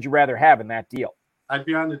 which side would you rather have in that deal? I'd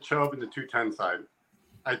be on the Chubb and the 210 side.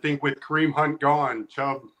 I think with Kareem Hunt gone,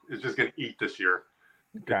 Chubb is just going to eat this year.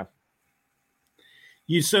 Okay.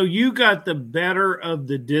 So you got the better of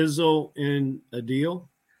the Dizzle in a deal?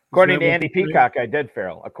 According to Andy Peacock, I did,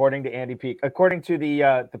 Farrell. According to Andy Peacock, according to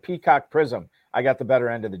the Peacock Prism, I got the better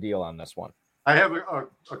end of the deal on this one. I have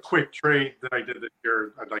a quick trade that I did this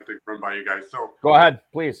year I'd like to run by you guys. So go ahead,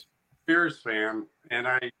 please. Bears fan, and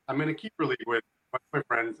I'm in a keeper league with my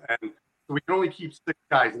friends, and so we can only keep 6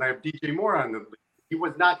 guys, and I have DJ Moore on the league. He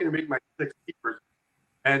was not going to make my 6 keepers,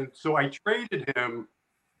 and so I traded him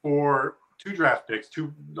for 2 draft picks,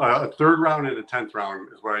 a 3rd round and a 10th round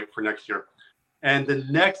is what for next year. And the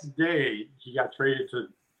next day he got traded to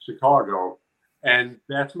Chicago, and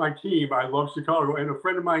that's my team. I love Chicago. And a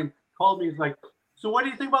friend of mine called me. He's like, "So what do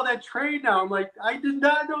you think about that trade now?" I'm like, "I did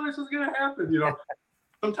not know this was going to happen."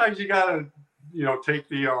 Sometimes you gotta, take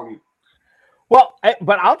the Well,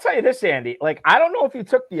 but I'll tell you this, Andy. Like, I don't know if you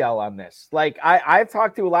took the L on this. Like, I've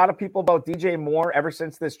talked to a lot of people about DJ Moore ever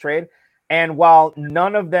since this trade. And while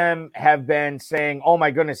none of them have been saying, "Oh my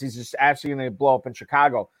goodness, he's just absolutely going to blow up in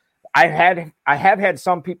Chicago," I have had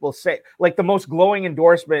some people say, like, the most glowing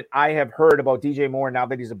endorsement I have heard about DJ Moore now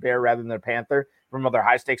that he's a Bear rather than a Panther from other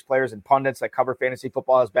high stakes players and pundits that cover fantasy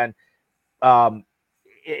football has been,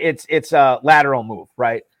 it's a lateral move,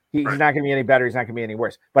 right? He's not going to be any better. He's not going to be any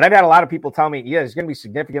worse. But I've had a lot of people tell me, yeah, it's going to be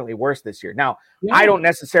significantly worse this year. Now, I don't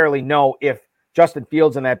necessarily know if Justin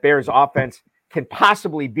Fields and that Bears offense can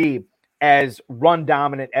possibly be as run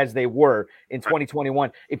dominant as they were in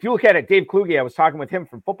 2021. If you look at it, Dave Kluge, I was talking with him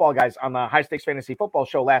from Football Guys on the High Stakes Fantasy Football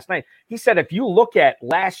show last night. He said if you look at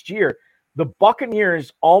last year, the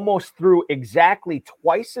Buccaneers almost threw exactly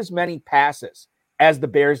twice as many passes as the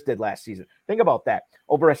Bears did last season. Think about that.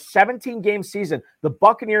 Over a 17-game season, the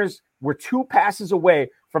Buccaneers were 2 passes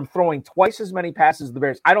away from throwing twice as many passes as the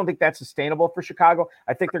Bears. I don't think that's sustainable for Chicago.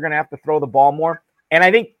 I think they're going to have to throw the ball more. And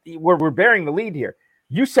I think we're bearing the lead here.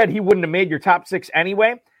 You said he wouldn't have made your top 6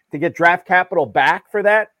 anyway. To get draft capital back for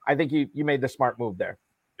that, I think you made the smart move there.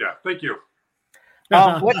 Yeah, thank you.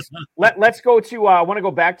 Let's go to I want to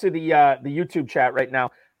go back to the YouTube chat right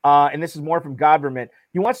now. And this is more from Godverman.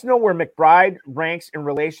 He wants to know where McBride ranks in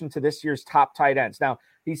relation to this year's top tight ends. Now,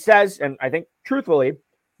 he says, and I think truthfully,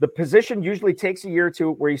 the position usually takes a year or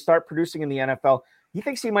two where you start producing in the NFL. He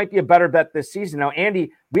thinks he might be a better bet this season. Now,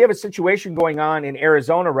 Andy, we have a situation going on in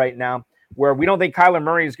Arizona right now where we don't think Kyler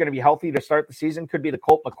Murray is going to be healthy to start the season. Could be the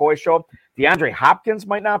Colt McCoy show. DeAndre Hopkins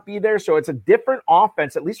might not be there. So it's a different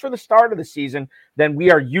offense, at least for the start of the season, than we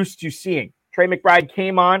are used to seeing. Trey McBride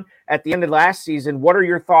came on at the end of last season. What are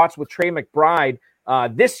your thoughts with Trey McBride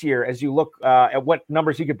this year as you look at what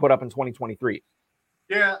numbers he could put up in 2023?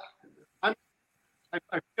 Yeah, I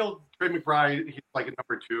feel Trey McBride, he's like a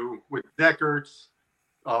number 2 with Zach Ertz.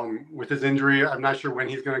 With his injury, I'm not sure when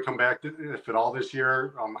he's going to come back, if at all this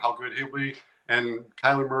year, how good he'll be. And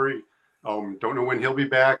Kyler Murray, don't know when he'll be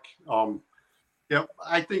back. Yeah,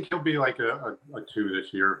 I think he'll be like a 2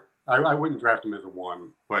 this year. I wouldn't draft him as a 1,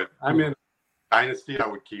 but I'm in Dynasty. I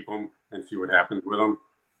would keep him and see what happens with him.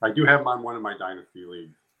 I do have him on one of my Dynasty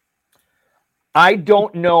leagues. I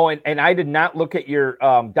don't know, and I did not look at your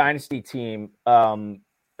Dynasty team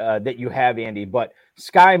that you have, Andy, but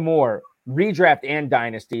Sky Moore, redraft and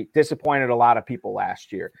Dynasty, disappointed a lot of people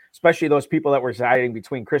last year, especially those people that were deciding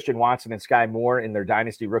between Christian Watson and Sky Moore in their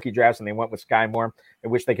Dynasty rookie drafts, and they went with Sky Moore. I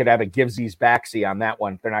wish they could have a givesies backseat on that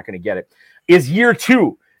one. They're not going to get it. Is year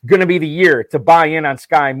 2 going to be the year to buy in on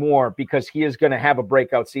Sky Moore because he is going to have a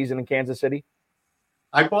breakout season in Kansas City?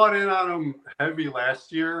 I bought in on him heavy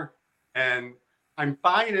last year, and I'm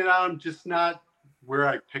buying it on him, just not where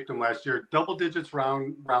I picked him last year. Double digits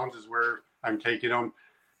rounds is where I'm taking him.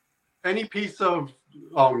 Any piece of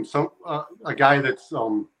a guy that's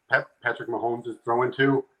Patrick Mahomes is throwing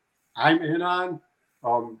to, I'm in on.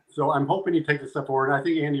 So I'm hoping he takes a step forward. I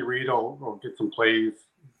think Andy Reid will get some plays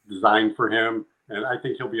designed for him, and I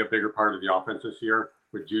think he'll be a bigger part of the offense this year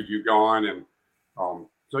with Juju gone. And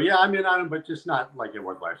so, yeah, I'm in on him, but just not like it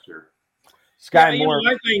was last year. Sky Moore.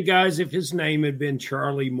 I think, guys, if his name had been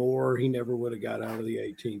Charlie Moore, he never would have got out of the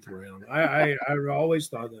 18th round. I always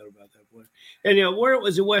thought that about that player. And, where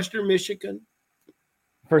was it, Western Michigan?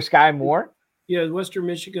 For Sky Moore? Yeah, Western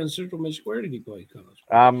Michigan, Central Michigan. Where did he play college?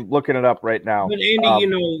 I'm looking it up right now. But,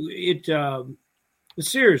 Andy,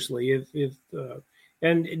 seriously,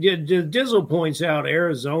 and Dizzle points out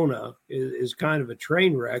Arizona is kind of a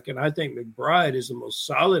train wreck, and I think McBride is the most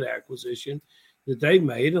solid acquisition that they've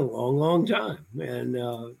made in a long, long time. And,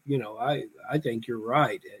 I think you're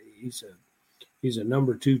right. He's a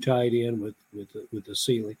number 2 tight end with the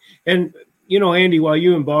ceiling. And, Andy, while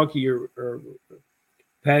you and Balky are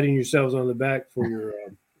patting yourselves on the back for your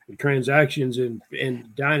transactions in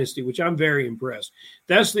Dynasty, which I'm very impressed.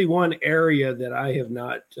 That's the one area that I have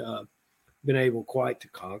not been able quite to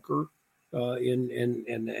conquer.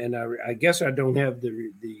 And I guess I don't have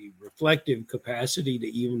the reflective capacity to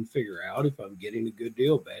even figure out if I'm getting a good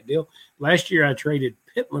deal, bad deal. Last year I traded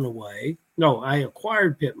Pittman away. No, I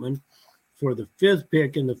acquired Pittman for the 5th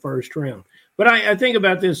pick in the 1st round. But I think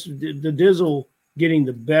about this: the Dizzle getting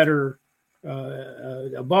the better,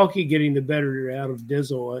 Balky getting the better out of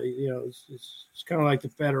Dizzle. It's kind of like the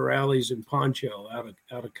Federales and Poncho out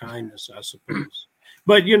of kindness, I suppose.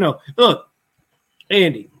 But, look,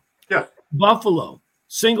 Andy. Yeah. Buffalo,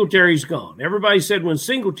 Singletary's gone. Everybody said when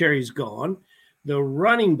Singletary's gone, the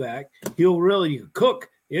running back, he'll really cook.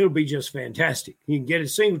 It'll be just fantastic. You can get a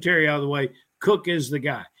Singletary out of the way. Cook is the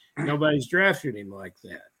guy. Nobody's drafted him like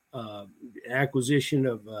that. Acquisition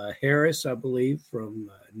of Harris, I believe, from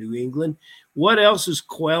New England. What else is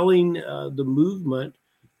quelling the movement,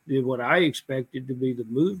 what I expected to be the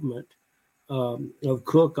movement of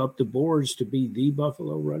Cook up the boards to be the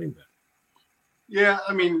Buffalo running back? Yeah,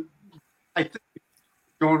 I mean, I think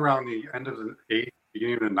going around the end of the 8th,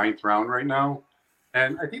 beginning of the 9th round right now.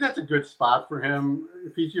 And I think that's a good spot for him.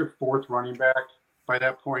 If he's your 4th running back by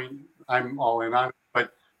that point, I'm all in on it.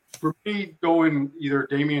 But for me, going either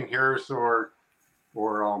Damian Harris or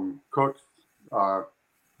Cook,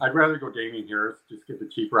 I'd rather go Damian Harris, just get the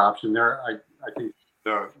cheaper option there. I think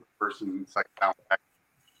the person second down back,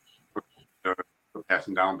 the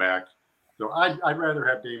passing down back. So I'd rather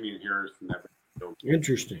have Damian Harris than that.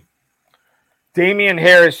 Interesting. Damian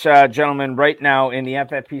Harris, gentlemen, right now in the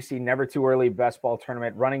FFPC Never Too Early Best Ball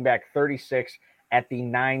Tournament, running back 36 at the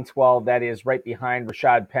 9-12. That is right behind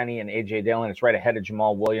Rashad Penny and A.J. Dillon. It's right ahead of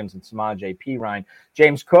Jamal Williams and Samaj P. Ryan.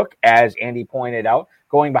 James Cook, as Andy pointed out,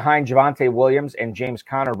 going behind Javonte Williams and James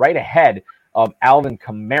Conner, right ahead of Alvin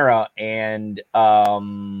Kamara and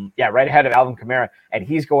right ahead of Alvin Kamara, and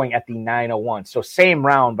he's going at the 901. So same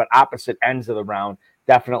round, but opposite ends of the round.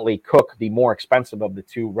 Definitely Cook, the more expensive of the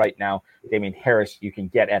two right now. Damian Harris, you can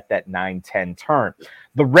get at that 9-10 turn.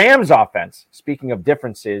 The Rams offense, speaking of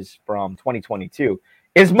differences from 2022,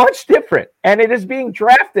 is much different, and it is being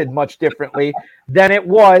drafted much differently than it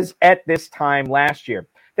was at this time last year.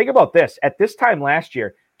 Think about this. At this time last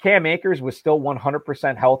year, Cam Akers was still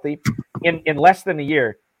 100% healthy. In less than a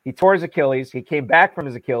year, he tore his Achilles. He came back from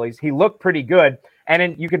his Achilles. He looked pretty good. And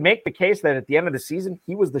then you could make the case that at the end of the season,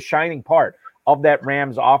 he was the shining part of that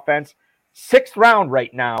Rams offense. 6th round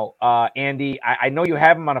right now, Andy. I know you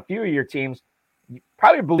have him on a few of your teams. You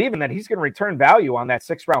probably believing that he's going to return value on that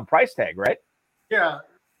 6th round price tag, right? Yeah.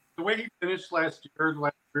 The way he finished last year, the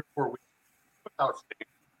last 3 or 4 weeks, outstanding.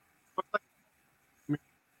 But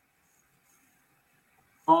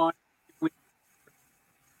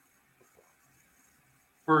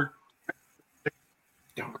for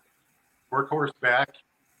workhorse back,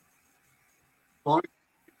 long as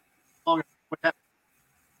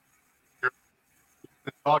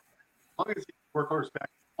he's workhorse back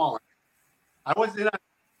falling. I was in a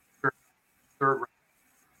 3rd round.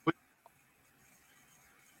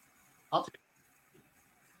 I'll take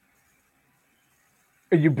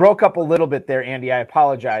it. You broke up a little bit there, Andy. I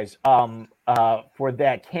apologize for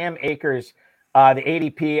that. Cam Akers, the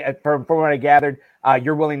ADP, from what I gathered,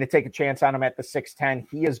 you're willing to take a chance on him at the 6'10".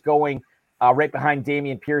 He is going right behind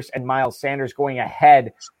Dameon Pierce and Miles Sanders, going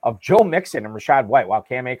ahead of Joe Mixon and Rachaad White. Wow,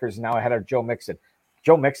 Cam Akers is now ahead of Joe Mixon.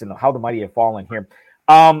 Joe Mixon, how the mighty have fallen here.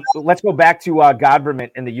 Let's go back to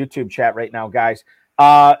Godverman in the YouTube chat right now, guys.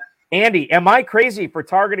 Andy, am I crazy for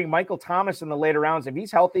targeting Michael Thomas in the later rounds? If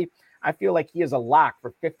he's healthy, I feel like he is a lock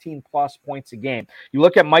for 15-plus points a game. You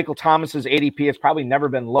look at Michael Thomas's ADP, it's probably never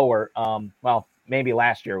been lower. Well, maybe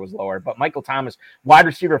last year it was lower, but Michael Thomas, wide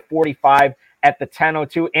receiver 45 at the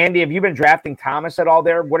 10:02. Andy, have you been drafting Thomas at all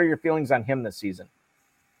there? What are your feelings on him this season?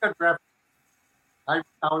 I'm out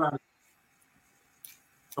on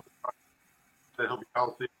that he'll be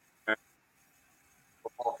healthy.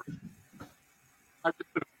 I've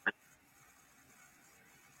just been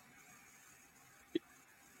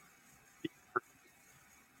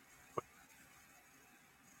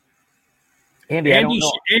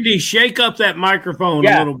Andy, shake up that microphone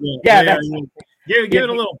a little bit. Yeah, give it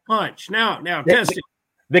a little punch. Now, test it.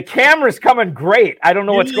 The camera's coming great. I don't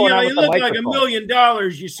know what's going on with the microphone. You look like $1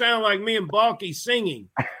 million. You sound like me and Balky singing.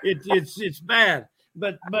 It's bad.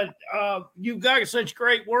 But you've got such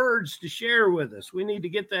great words to share with us. We need to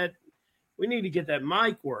get that. We need to get that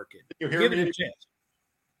mic working. Give it a chance.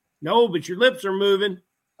 No, but your lips are moving.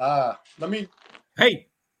 Let me. Hey,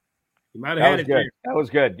 you might have had it good. there. That was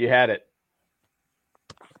good. You had it.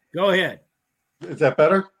 Go ahead. Is that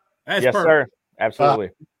better? That's yes, perfect. sir. Absolutely.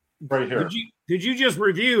 Right here. Did you just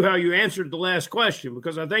review how you answered the last question?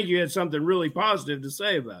 Because I think you had something really positive to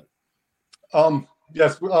say about it.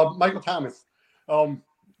 Yes, Michael Thomas.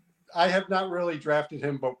 I have not really drafted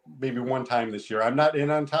him, but maybe one time this year. I'm not in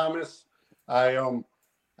on Thomas. I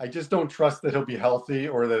just don't trust that he'll be healthy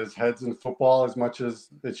or that his head's in football as much as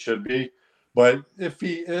it should be. But if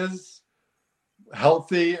he is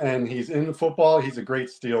healthy and he's in football, he's a great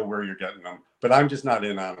steal where you're getting him. But I'm just not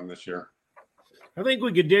in on him this year. I think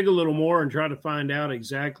we could dig a little more and try to find out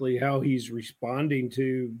exactly how he's responding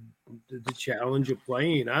to the challenge of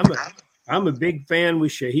playing. I'm I'm a big fan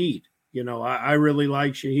with Shaheed. I really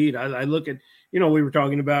like Shaheed. I look at, we were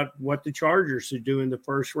talking about what the Chargers should do in the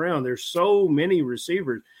first round. There's so many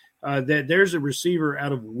receivers that there's a receiver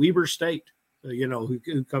out of Weber State,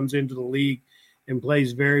 who comes into the league and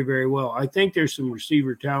plays very, very well. I think there's some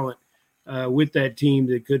receiver talent with that team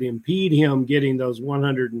that could impede him getting those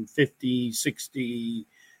 150, 60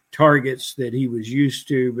 targets that he was used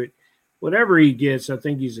to. But whatever he gets, I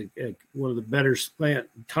think he's one of the better slant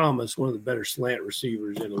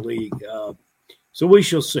receivers in the league. So we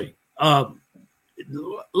shall see.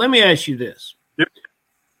 Let me ask you this. Yep.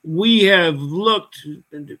 We have looked,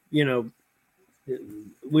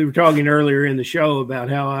 we were talking earlier in the show about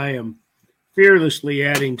how I am fearlessly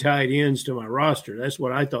adding tight ends to my roster. That's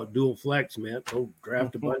what I thought dual flex meant.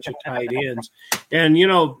 Draft a bunch of tight ends. And,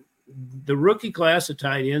 the rookie class of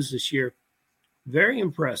tight ends this year, very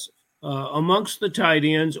impressive. Amongst the tight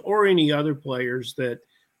ends or any other players that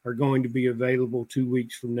are going to be available 2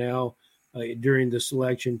 weeks from now during the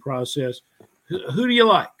selection process, who do you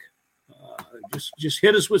like? Just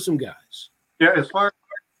hit us with some guys. Yeah, as far as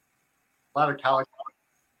a lot of college.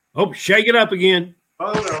 Oh, shake it up again.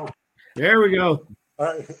 Oh, no. There we go. All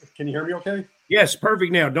right. Can you hear me okay? Yes,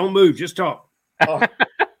 perfect now. Don't move. Just talk.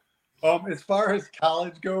 As far as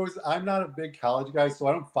college goes, I'm not a big college guy, so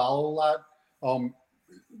I don't follow a lot.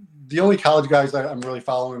 The only college guys I'm really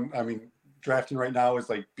following, drafting right now is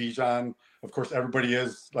like Bijan. Of course, everybody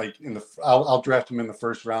is like I'll draft him in the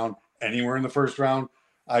first round, anywhere in the first round.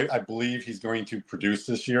 I believe he's going to produce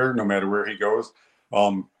this year, no matter where he goes.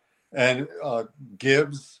 And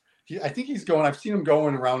Gibbs, I think he's going. I've seen him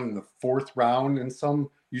going around in the fourth round, and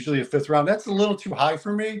usually a fifth round. That's a little too high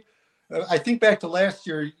for me. I think back to last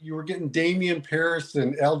year, you were getting Damian Pierce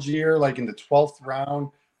and Algier like in the 12th round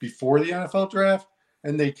before the NFL draft,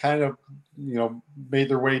 and they kind of made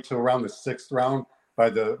their way to around the 6th round by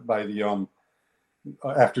the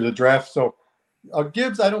after the draft. So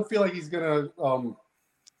Gibbs, I don't feel like he's gonna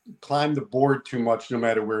climb the board too much, no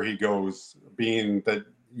matter where he goes, being that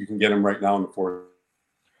you can get him right now in the 4th.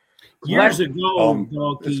 Years ago,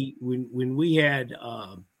 Dalkey, when we had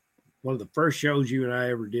one of the first shows you and I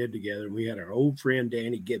ever did together, we had our old friend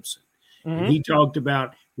Danny Gibson. Mm-hmm. And he talked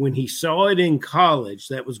about when he saw it in college,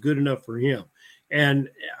 that was good enough for him. And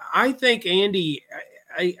I think, Andy,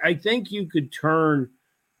 I think you could turn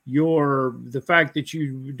the fact that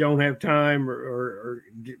you don't have time or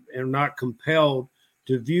are not compelled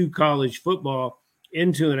to view college football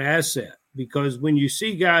into an asset, because when you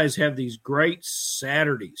see guys have these great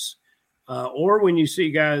Saturdays, or when you see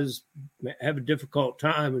guys have a difficult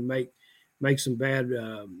time and make some bad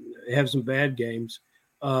have some bad games,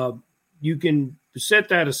 you can set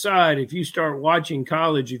that aside. If you start watching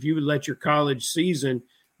college, if you would let your college season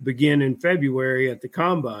begin in February at the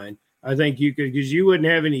Combine, I think you could, because you wouldn't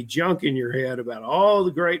have any junk in your head about all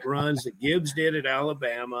the great runs that Gibbs did at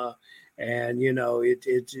Alabama, and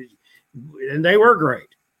and they were great.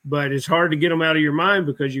 But it's hard to get them out of your mind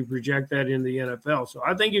because you project that in the NFL. So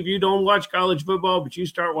I think if you don't watch college football, but you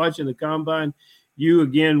start watching the Combine, you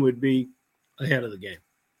again would be ahead of the game.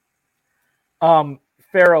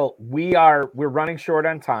 Farrell, we're running short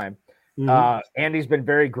on time. Mm-hmm. Andy's been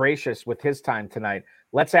very gracious with his time tonight.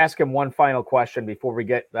 Let's ask him one final question before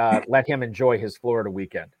we let him enjoy his Florida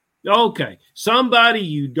weekend. Okay. Somebody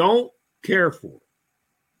you don't care for.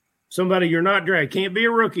 Somebody you're not drafting. Can't be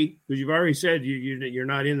a rookie, because you've already said you're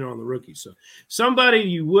not in there on the rookie. So somebody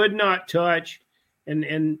you would not touch,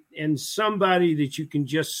 and somebody that you can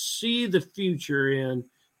just see the future in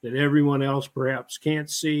that everyone else perhaps can't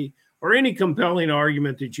see, or any compelling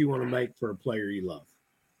argument that you want to make for a player you love.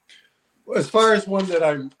 As far as one that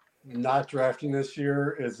I'm not drafting this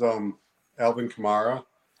year is Alvin Kamara.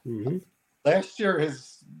 Mm-hmm. Last year,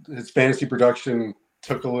 his fantasy production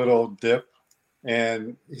took a little dip,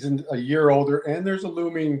 and he's a year older, and there's a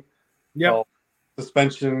looming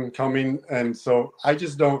suspension coming, and so I'm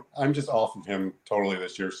just off of him totally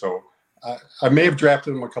this year. So I may have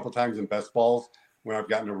drafted him a couple times in best balls when I've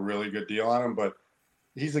gotten a really good deal on him, but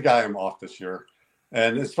he's the guy I'm off this year.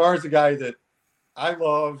 And as far as the guy that I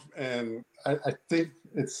love, and I think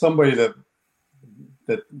it's somebody that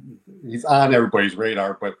he's on everybody's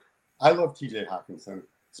radar, but I love TJ Hawkinson,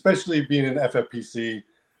 especially being an FFPC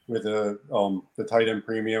with the tight end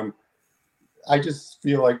premium. I just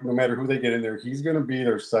feel like no matter who they get in there, he's going to be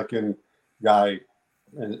their second guy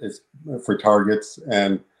for targets.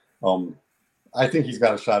 And I think he's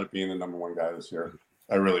got a shot at being the number one guy this year.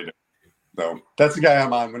 I really do. So that's the guy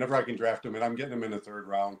I'm on whenever I can draft him, and I'm getting him in the 3rd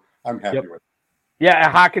round. I'm happy with it.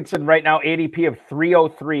 Yeah, Hawkinson right now, ADP of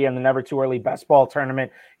 303 in the Never Too Early Best Ball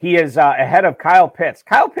Tournament. He is ahead of Kyle Pitts.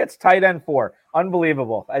 Kyle Pitts, tight end 4.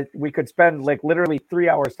 Unbelievable. We could spend like literally 3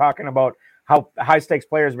 hours talking about how high-stakes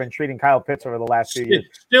players have been treating Kyle Pitts over the last few years.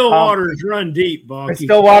 Still waters run deep, Bonky.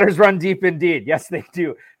 Still waters run deep indeed. Yes, they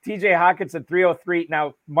do. TJ Hawkinson, 303.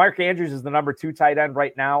 Now, Mark Andrews is the number 2 tight end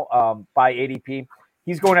right now by ADP.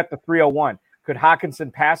 He's going at the 301. Could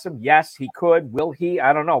Hawkinson pass him? Yes, he could. Will he?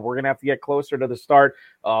 I don't know. We're going to have to get closer to the start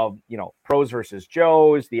of, pros versus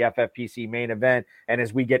Joes, the FFPC main event. And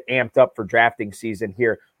as we get amped up for drafting season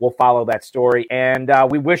here, we'll follow that story. And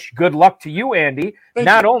we wish good luck to you, Andy,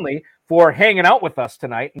 not only for hanging out with us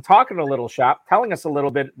tonight and talking a little shop, telling us a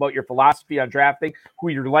little bit about your philosophy on drafting, who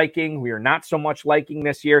you're liking, who you're not so much liking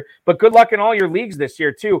this year. But good luck in all your leagues this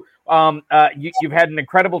year, too. You've had an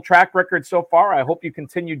incredible track record so far. I hope you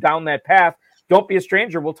continue down that path. Don't be a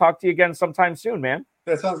stranger. We'll talk to you again sometime soon, man.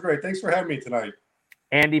 That sounds great. Thanks for having me tonight.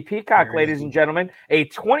 Andy Peacock, ladies and gentlemen, a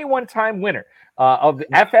 21-time winner of the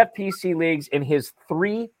FFPC leagues in his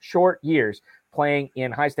 3 short years playing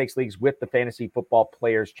in high-stakes leagues with the Fantasy Football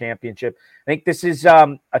Players Championship. I think this is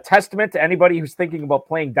a testament to anybody who's thinking about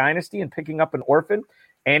playing Dynasty and picking up an orphan.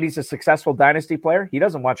 Andy's a successful Dynasty player. He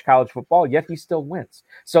doesn't watch college football, yet he still wins.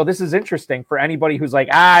 So this is interesting for anybody who's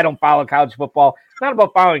like, I don't follow college football. It's not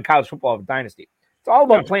about following college football of Dynasty. It's all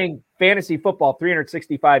about playing fantasy football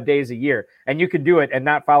 365 days a year, and you can do it and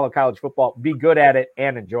not follow college football, be good at it,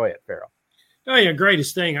 and enjoy it, Farrell. Oh, yeah,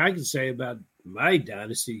 greatest thing I can say about my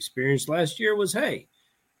Dynasty experience last year was, hey,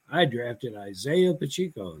 I drafted Isaiah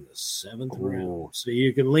Pacheco in the 7th round. So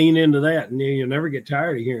you can lean into that, and you'll never get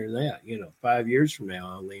tired of hearing that. 5 years from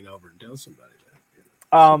now, I'll lean over and tell somebody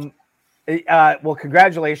that. Well,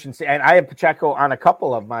 congratulations. And I have Pacheco on a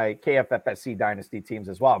couple of my KFFSC Dynasty teams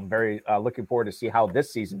as well. I'm very looking forward to see how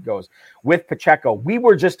this season goes with Pacheco. We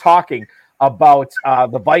were just talking about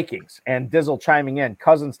the Vikings and Dizzle chiming in.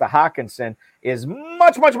 Cousins to Hawkinson is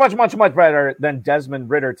much, much, much, much, much better than Desmond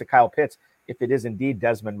Ridder to Kyle Pitts. If it is indeed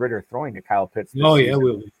Desmond Ridder throwing to Kyle Pitts. Oh, yeah, it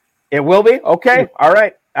will be. It will be? Okay. All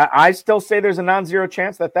right. I still say there's a non-zero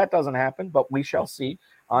chance that doesn't happen, but we shall see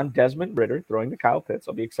on Desmond Ridder throwing to Kyle Pitts.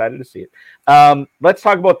 I'll be excited to see it. Let's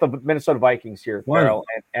talk about the Minnesota Vikings here, Farrell.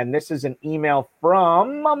 And this is an email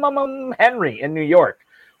from Henry in New York.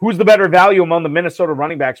 Who's the better value among the Minnesota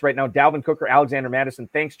running backs right now, Dalvin Cook or Alexander Mattison?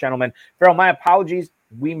 Thanks, gentlemen. Farrell, my apologies.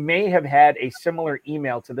 We may have had a similar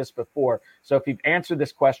email to this before. So if you've answered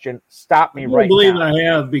this question, stop me right now. I believe I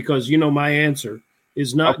have, because my answer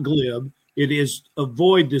is not glib. It is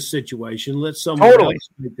avoid this situation. Let someone else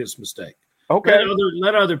make this mistake. Okay.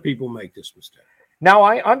 Let other people make this mistake. Now,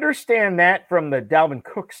 I understand that from the Dalvin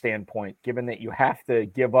Cook standpoint, given that you have to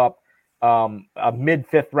give up a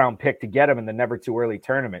mid-5th round pick to get him in the never too early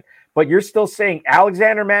tournament. But you're still saying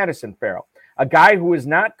Alexander Mattison, Farrell, a guy who is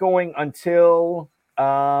not going until,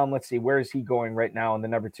 let's see, where is he going right now in the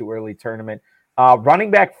never too early tournament?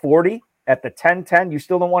 Running back 40 at the 10-10. You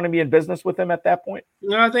still don't want to be in business with him at that point?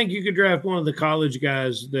 No, I think you could draft one of the college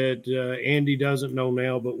guys that Andy doesn't know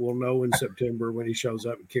now, but will know in September when he shows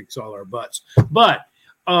up and kicks all our butts. But,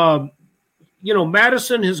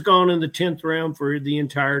 Madison has gone in the 10th round for the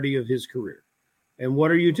entirety of his career. And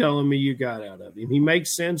what are you telling me you got out of him? He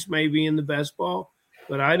makes sense maybe in the best ball,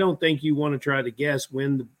 but I don't think you want to try to guess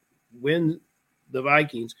when the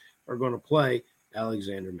Vikings are going to play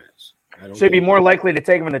Alexander Mattison. So you'd be more likely to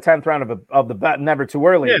take him in the 10th round of the never too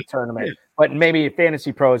early tournament. Yeah. But maybe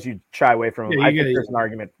fantasy pros, you'd shy away from him. I think there's an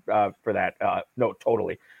argument for that. No,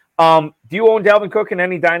 totally. Do you own Dalvin Cook in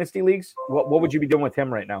any dynasty leagues? What would you be doing with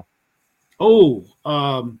him right now?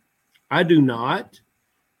 I do not.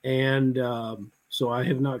 And so I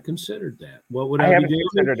have not considered that. What would I be doing?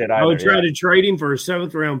 Considered it either, I would try to trade him for a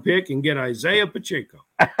 7th round pick and get Isaiah Pacheco.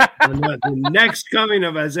 The next coming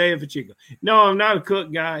of Isaiah Pacheco. No, I'm not a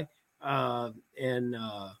Cook guy. He's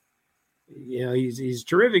a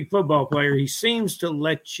terrific football player. He seems to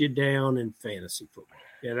let you down in fantasy football.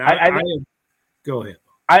 And go ahead.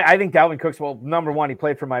 I think Dalvin Cook's, number one, he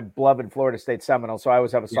played for my beloved Florida State Seminoles, so I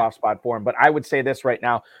always have a soft spot for him. But I would say this right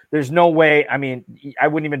now, there's no way. I mean, I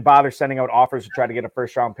wouldn't even bother sending out offers to try to get a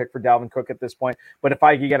first-round pick for Dalvin Cook at this point. But if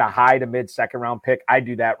I could get a high to mid-second-round pick, I'd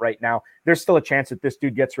do that right now. There's still a chance that this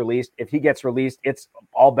dude gets released. If he gets released, it's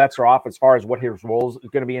all bets are off as far as what his role is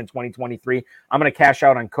going to be in 2023. I'm going to cash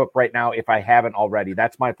out on Cook right now if I haven't already.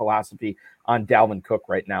 That's my philosophy on Dalvin Cook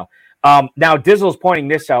right now. Now, Dizzle's pointing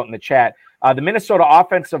this out in the chat. The Minnesota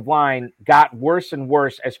offensive line got worse and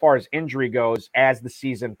worse as far as injury goes as the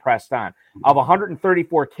season pressed on. Of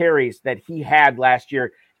 134 carries that he had last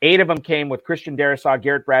year, 8 of them came with Christian Darrisaw,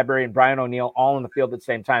 Garrett Bradbury, and Brian O'Neill all in the field at the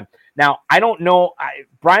same time. Now, I don't know.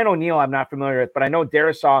 Brian O'Neill I'm not familiar with, but I know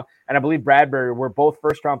Darrisaw and I believe Bradbury were both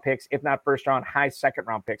first-round picks, if not first-round, high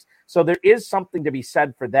second-round picks. So there is something to be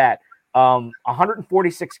said for that.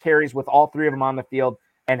 146 carries with all three of them on the field,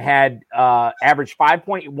 and had averaged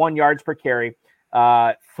 5.1 yards per carry,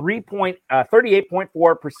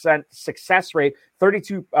 38.4% success rate,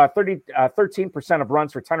 13% of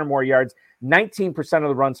runs for 10 or more yards, 19% of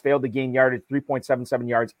the runs failed to gain yardage, 3.77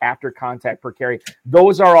 yards after contact per carry.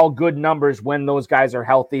 Those are all good numbers when those guys are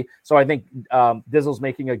healthy. So I think Dizzle's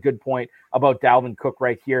making a good point about Dalvin Cook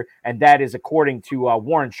right here, and that is according to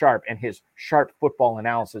Warren Sharp and his Sharp football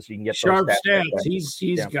analysis. You can get Sharp those stats.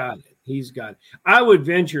 He's got it. He's got it. I would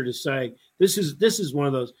venture to say this is one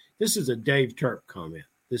of those. This is a Dave Turp comment.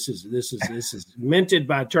 This is minted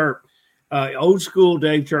by Turp. Old school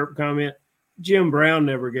Dave Turp comment. Jim Brown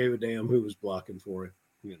never gave a damn who was blocking for him.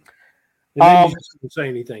 You know, and then he just didn't say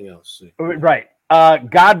anything else. Right.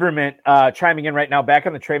 Godverment chiming in right now, back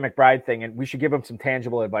on the Trey McBride thing, and we should give him some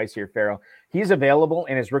tangible advice here, Farrell. He's available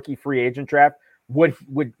in his rookie free agent draft.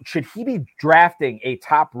 Should he be drafting a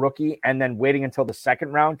top rookie and then waiting until the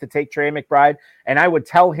second round to take Trey McBride? And I would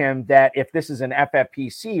tell him that if this is an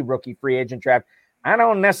FFPC rookie free agent draft, I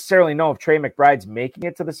don't necessarily know if Trey McBride's making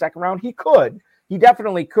it to the second round. He could. He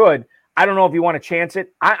definitely could. I don't know if you want to chance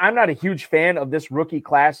it. I'm not a huge fan of this rookie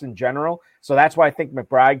class in general, so that's why I think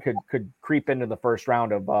McBride could creep into the first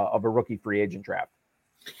round of a rookie free agent draft.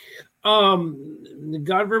 The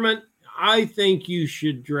government, I think you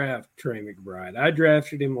should draft Trey McBride. I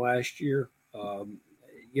drafted him last year.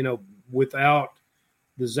 Without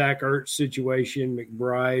the Zach Ertz situation,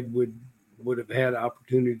 McBride would have had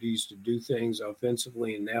opportunities to do things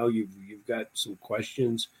offensively, and now you've got some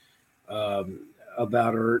questions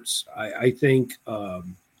about Ertz. I think, I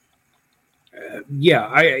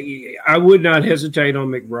would not hesitate on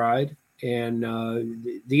McBride. And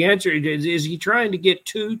the answer is he trying to get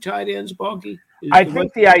two tight ends, Balky? I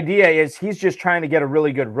think the idea is he's just trying to get a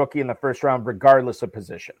really good rookie in the first round, regardless of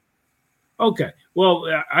position. Okay. Well,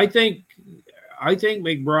 I think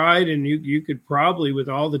McBride, and you could probably, with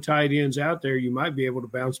all the tight ends out there, you might be able to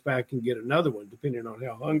bounce back and get another one, depending on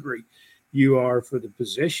how hungry you are for the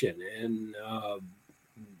position. And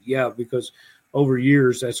because over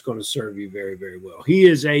years that's going to serve you very, very well. He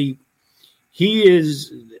is a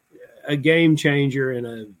game changer and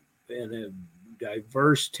a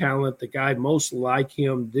diverse talent. The guy most like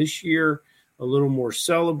him this year, a little more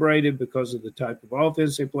celebrated because of the type of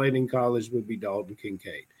offense they played in college, would be Dalton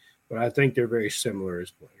Kincaid. But I think they're very similar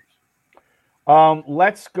as players.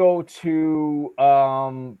 Let's go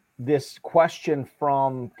to this question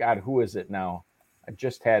from, God, who is it now? I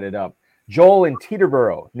just had it up. Joel in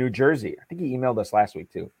Teterboro, New Jersey. I think he emailed us last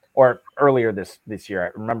week too, or earlier this year.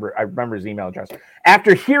 I remember his email address.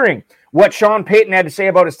 After hearing what Sean Payton had to say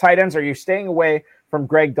about his tight ends, are you staying away from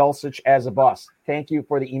Greg Dulcich as a bust? Thank you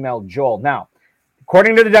for the email, Joel. Now,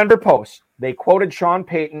 according to the Denver Post, they quoted Sean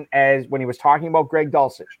Payton as when he was talking about Greg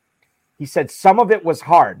Dulcich. He said some of it was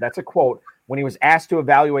hard. That's a quote when he was asked to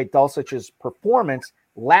evaluate Dulcich's performance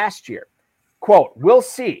last year. Quote, "We'll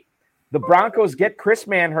see. The Broncos get Chris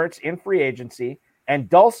Manhertz in free agency, and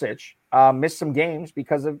Dulcich missed some games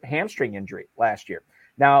because of hamstring injury last year."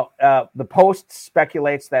 Now, the Post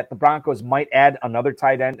speculates that the Broncos might add another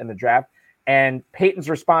tight end in the draft, and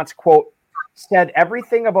Payton's response, quote, "said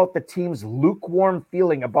everything about the team's lukewarm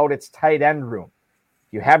feeling about its tight end room.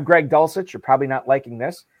 If you have Greg Dulcich, you're probably not liking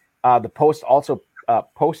this." The Post also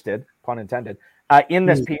posted, pun intended, in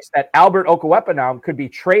this piece that Albert Okwuegbunam could be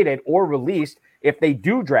traded or released if they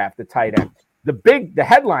do draft the tight end. The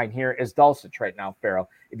headline here is Dulcich right now, Farrell.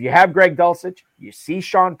 If you have Greg Dulcich, you see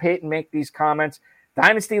Sean Payton make these comments.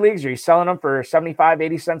 Dynasty leagues, are you selling them for 75,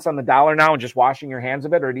 80 cents on the dollar now and just washing your hands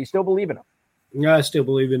of it, or do you still believe in them? Yeah, I still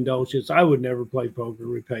believe in Dulcich. I would never play poker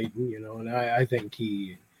with Payton, and I think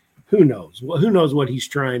who knows what he's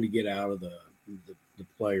trying to get out of the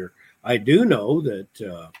player. I do know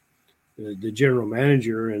that the general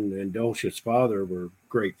manager and Dulcich's father were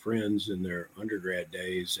great friends in their undergrad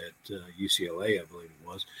days at UCLA, I believe it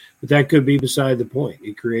was. But that could be beside the point.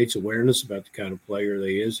 It creates awareness about the kind of player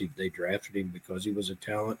they is. They drafted him because he was a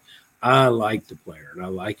talent. I like the player, and I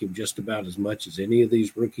like him just about as much as any of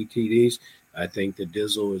these rookie TDs. I think that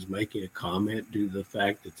Dizzle is making a comment due to the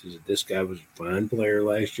fact that this guy was a fine player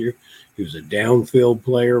last year. He was a downfield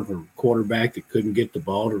player from quarterback that couldn't get the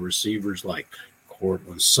ball to receivers like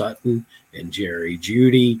Cortland Sutton and Jerry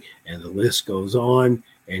Jeudy, and the list goes on.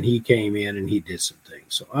 And he came in and he did some things.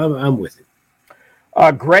 So I'm with him.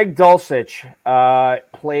 Greg Dulcich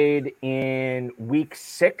played in week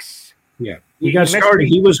 6. Yeah, he got started.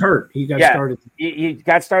 He was hurt. He got started. He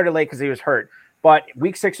got started late because he was hurt. But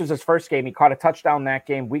week 6 was his first game. He caught a touchdown that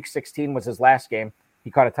game. Week 16 was his last game. He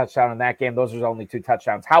caught a touchdown in that game. Those were only 2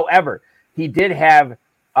 touchdowns. However, he did have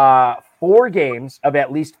 4 games of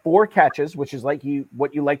at least 4 catches, which is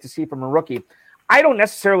what you like to see from a rookie. I don't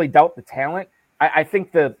necessarily doubt the talent. I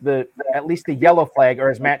think the at least the yellow flag, or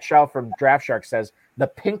as Matt Shaw from Draft Shark says, the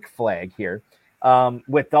pink flag here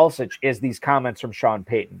with Dulcich is these comments from Sean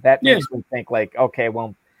Payton. That makes me think like, okay,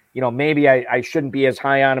 well, maybe I shouldn't be as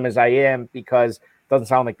high on him as I am because it doesn't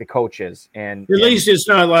sound like the coach is. And at least it's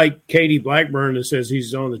not like Katie Blackburn that says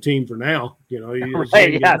he's on the team for now.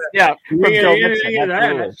 Right, yeah.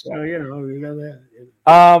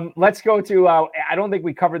 Let's go to I don't think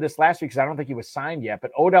we covered this last week because I don't think he was signed yet,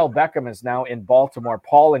 but Odell Beckham is now in Baltimore.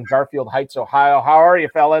 Paul in Garfield Heights, Ohio. How are you,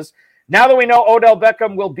 fellas? Now that we know Odell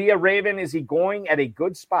Beckham will be a Raven, is he going at a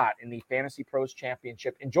good spot in the Fantasy Pros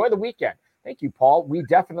Championship? Enjoy the weekend. Thank you, Paul. We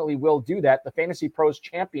definitely will do that. The Fantasy Pros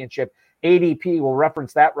Championship ADP, will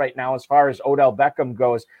reference that right now as far as Odell Beckham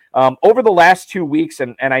goes. Over the last 2 weeks,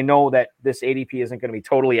 and I know that this ADP isn't going to be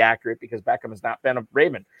totally accurate because Beckham has not been a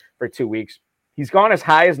Raven for 2 weeks. He's gone as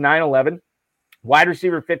high as 9-11. Wide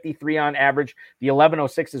receiver 53 on average. The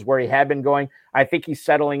 1106 is where he had been going. I think he's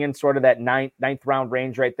settling in sort of that ninth round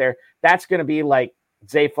range right there. That's going to be like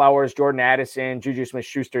Zay Flowers, Jordan Addison, Juju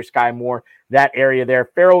Smith-Schuster, Sky Moore, that area there.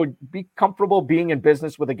 Farrell would be comfortable being in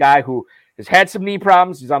business with a guy who has had some knee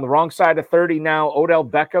problems. He's on the wrong side of 30 now. Odell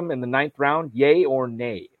Beckham in the 9th round, yay or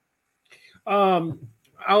nay?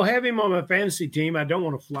 I'll have him on my fantasy team. I don't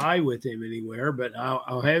want to fly with him anywhere, but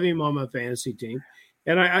I'll have him on my fantasy team.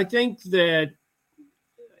 And I think that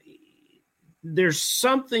there's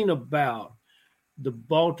something about the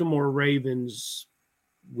Baltimore Ravens,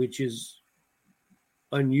 which is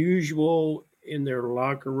unusual in their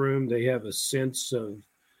locker room. They have a sense of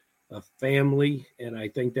a family, and I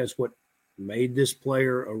think that's what made this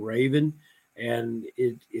player a Raven. And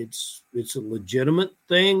it's a legitimate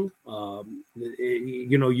thing.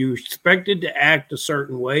 You expected to act a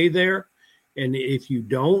certain way there, and if you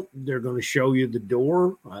don't, they're going to show you the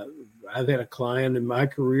door. I've had a client in my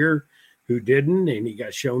career who didn't, and he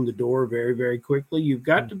got shown the door very, very quickly. You've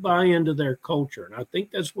got to buy into their culture, and I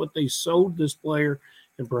think that's what they sold this player,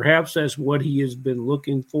 and perhaps that's what he has been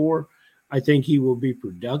looking for. I think he will be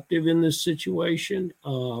productive in this situation.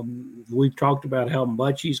 We've talked about how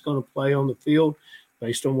much he's going to play on the field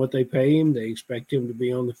based on what they pay him. They expect him to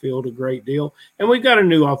be on the field a great deal. And we've got a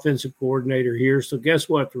new offensive coordinator here. So guess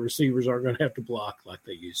what? The receivers aren't going to have to block like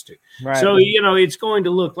they used to. Right. So, it's going to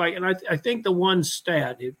look like, and I think the one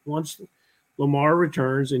stat, once Lamar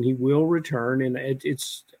returns, and he will return, and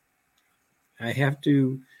I have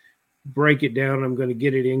to break it down. I'm going to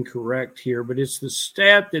get it incorrect here, but it's the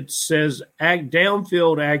stat that says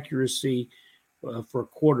downfield accuracy for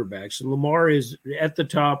quarterbacks. And Lamar is at the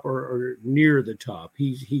top or near the top.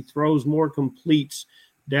 He throws more completes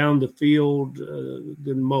down the field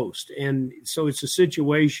than most. And so it's a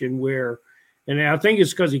situation where, and I think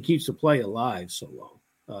it's because he keeps the play alive so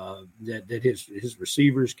long, that his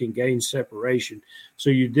receivers can gain separation. So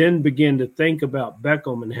you then begin to think about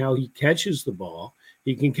Beckham and how he catches the ball.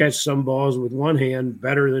 He can catch some balls with one hand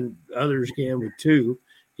better than others can with two.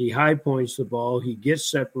 He high points the ball. He gets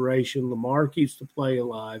separation. Lamar keeps the play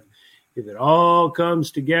alive. If it all comes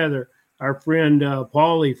together, our friend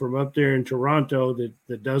Paulie from up there in Toronto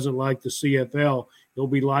that doesn't like the CFL, he'll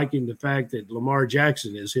be liking the fact that Lamar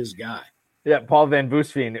Jackson is his guy. Yeah, Paul Van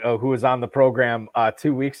Boosveen, who was on the program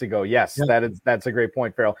 2 weeks ago. Yes, yeah. That's a great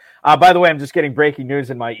point, Farrell. By the way, I'm just getting breaking news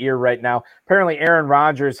in my ear right now. Apparently, Aaron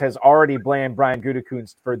Rodgers has already blamed Brian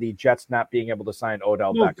Gutekunst for the Jets not being able to sign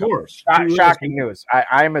Odell Beckham. Of course. Shocking news.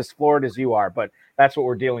 I'm as floored as you are, but that's what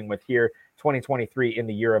we're dealing with here, 2023 in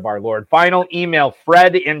the year of our Lord. Final email,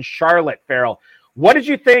 Fred in Charlotte, Farrell. What did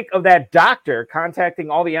you think of that doctor contacting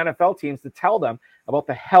all the NFL teams to tell them about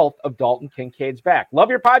the health of Dalton Kincaid's back? Love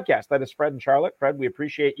your podcast. That is Fred in Charlotte. Fred, we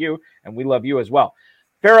appreciate you, and we love you as well.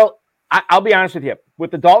 Farrell, I'll be honest with you.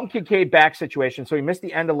 With the Dalton Kincaid back situation, so he missed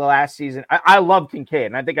the end of the last season. I love Kincaid,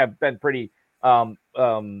 and I think I've been pretty obvious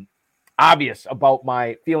about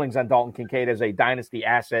my feelings on Dalton Kincaid as a dynasty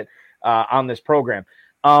asset on this program.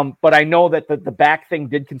 But I know that the back thing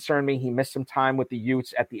did concern me. He missed some time with the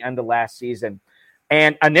Utes at the end of last season.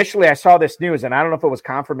 And initially I saw this news, and I don't know if it was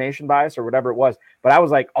confirmation bias or whatever it was, but I was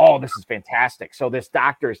like, oh, this is fantastic. So this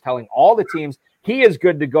doctor is telling all the teams he is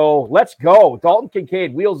good to go. Let's go. Dalton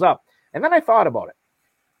Kincaid, wheels up. And then I thought about it.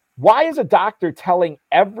 Why is a doctor telling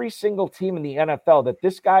every single team in the NFL that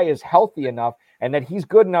this guy is healthy enough and that he's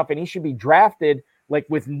good enough and he should be drafted like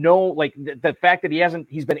with no, like the fact that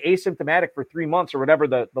he's been asymptomatic for 3 months or whatever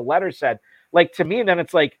the letter said, like to me, then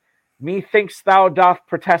it's like, methinks thou doth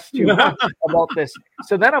protest too much about this.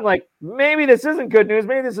 So then I'm like, maybe this isn't good news.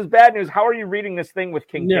 Maybe this is bad news. How are you reading this thing with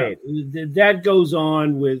Kincaid? No, that goes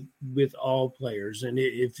on with all players. And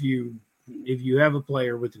if you if you have a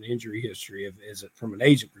player with an injury history, from an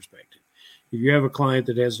agent perspective, if you have a client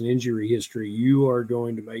that has an injury history, you are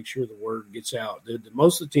going to make sure the word gets out.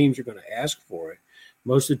 Most of the teams are going to ask for it.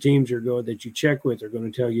 Most of the teams that you check with are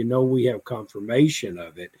going to tell you, no, we have confirmation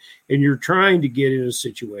of it. And you're trying to get in a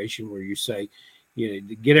situation where you say, to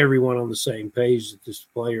get everyone on the same page that this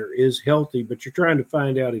player is healthy, but you're trying to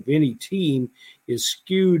find out if any team is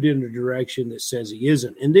skewed in a direction that says he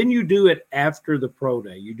isn't. And then you do it after the pro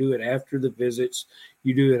day. You do it after the visits.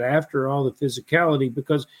 You do it after all the physicality,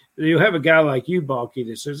 because you'll have a guy like you, Balky,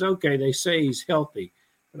 that says, okay, they say he's healthy,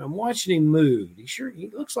 but I'm watching him move.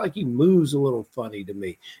 He looks like he moves a little funny to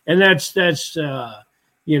me. And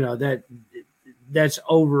that's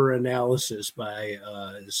over analysis by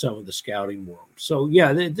some of the scouting world. So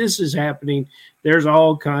yeah, this is happening. There's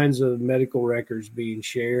all kinds of medical records being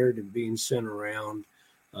shared and being sent around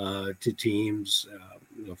to teams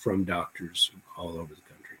from doctors all over the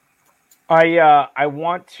country. I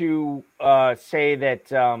want to say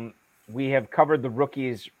that we have covered the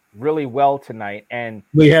rookies really well tonight, and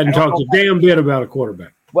we hadn't talked a damn bit about a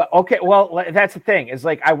quarterback. Well, okay. Well, that's the thing. Is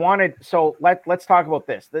like I wanted. So let's talk about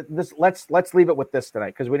this. Let's leave it with this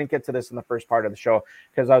tonight, because we didn't get to this in the first part of the show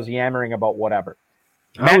because I was yammering about whatever.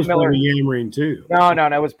 I was probably yammering too. No,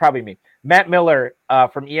 it was probably me. Matt Miller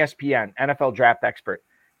from ESPN, NFL draft expert,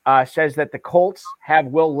 says that the Colts have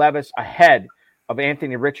Will Levis ahead of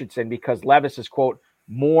Anthony Richardson because Levis is, quote,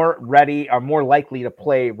 more ready or more likely to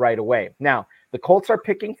play right away. Now, the Colts are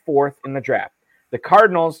picking 4th in the draft. The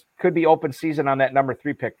Cardinals could be open season on that number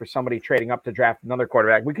 3 pick for somebody trading up to draft another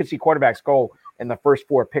quarterback. We could see quarterbacks go in the first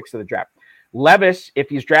 4 picks of the draft. Levis, if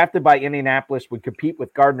he's drafted by Indianapolis, would compete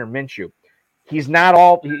with Gardner Minshew. He's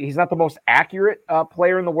not the most accurate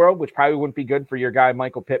player in the world, which probably wouldn't be good for your guy,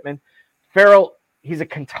 Michael Pittman. Farrell, he's a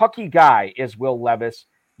Kentucky guy, is Will Levis.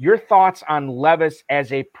 Your thoughts on Levis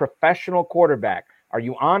as a professional quarterback? Are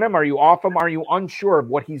you on him? Are you off him? Are you unsure of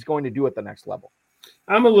what he's going to do at the next level?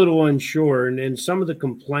 I'm a little unsure, and some of the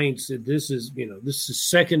complaints that this is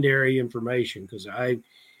secondary information, because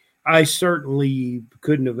I certainly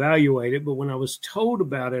couldn't evaluate it, but when I was told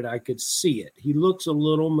about it, I could see it. He looks a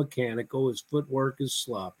little mechanical. His footwork is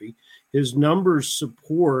sloppy. His numbers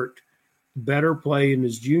support better play in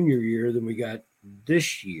his junior year than we got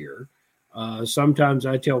this year. Sometimes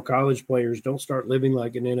I tell college players, don't start living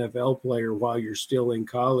like an NFL player while you're still in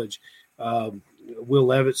college. Will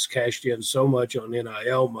Levis cashed in so much on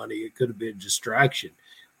NIL money, it could have been a distraction.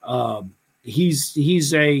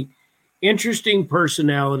 He's a interesting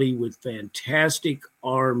personality with fantastic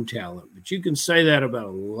arm talent, but you can say that about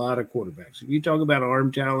a lot of quarterbacks. If you talk about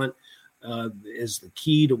arm talent as the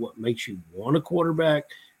key to what makes you want a quarterback,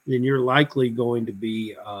 then you're likely going to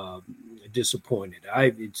be disappointed.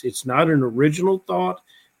 It's not an original thought.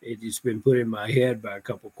 It's been put in my head by a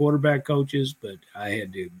couple of quarterback coaches, but I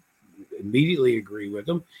had to immediately agree with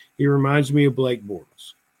them. He reminds me of Blake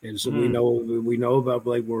Bortles, and so we know about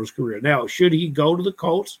Blake Bortles' career. Now, should he go to the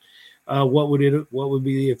Colts? What would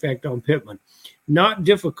be the effect on Pittman? Not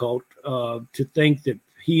difficult to think that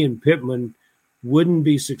he and Pittman wouldn't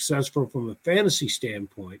be successful from a fantasy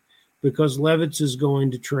standpoint, because Levis is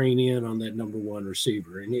going to train in on that number 1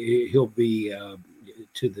 receiver, and he'll be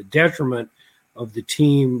to the detriment of the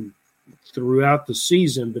team throughout the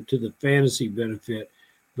season, but to the fantasy benefit.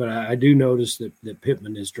 But I do notice that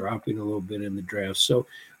Pittman is dropping a little bit in the draft. So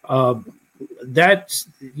that's,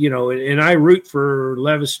 and I root for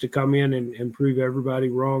Levis to come in and prove everybody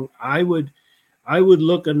wrong. I would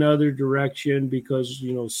look another direction, because,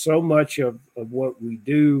 so much of what we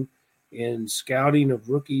do in scouting of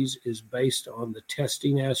rookies is based on the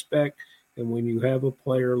testing aspect. And when you have a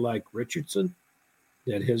player like Richardson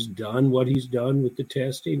that has done what he's done with the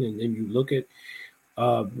testing, and then you look at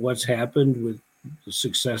what's happened with the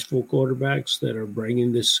successful quarterbacks that are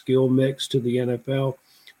bringing this skill mix to the NFL,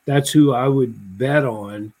 that's who I would bet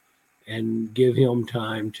on and give him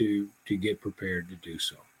time to get prepared to do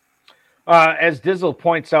so. As Dizzle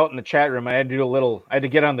points out in the chat room, I had to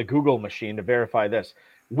get on the Google machine to verify this.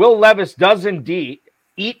 Will Levis does indeed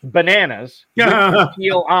eat bananas with the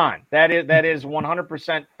peel on. That is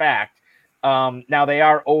 100% fact. Now, they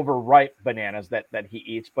are overripe bananas that he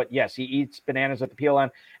eats, but yes, he eats bananas with the peel on.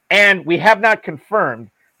 And we have not confirmed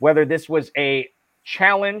whether this was a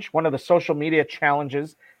challenge, one of the social media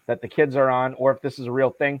challenges that the kids are on, or if this is a real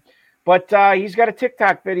thing. But he's got a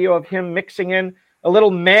TikTok video of him mixing in a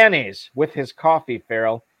little mayonnaise with his coffee,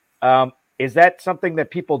 Farrell. Is that something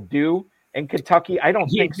that people do in Kentucky? I don't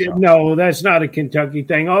think so. No, that's not a Kentucky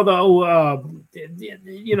thing. Although,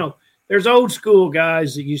 there's old school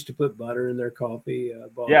guys that used to put butter in their coffee.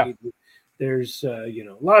 there's a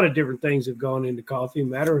lot of different things have gone into coffee.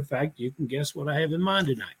 Matter of fact, you can guess what I have in mind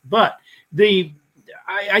tonight. But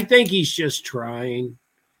I think he's just trying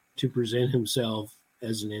to present himself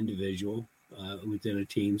as an individual within a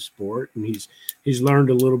team sport, and he's learned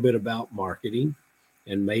a little bit about marketing,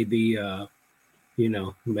 and maybe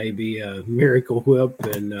Miracle Whip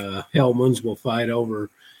and Hellman's will fight over.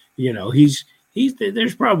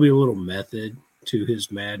 There's probably a little method to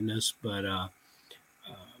his madness, but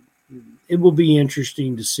it will be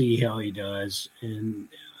interesting to see how he does. And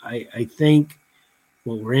I think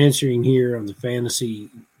what we're answering here on the fantasy,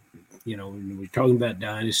 when we're talking about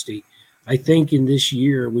dynasty, I think in this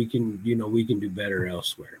year we can do better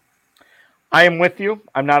elsewhere. I am with you.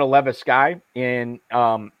 I'm not a Levis guy in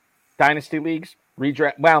dynasty leagues,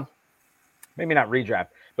 redraft. Well, maybe not redraft,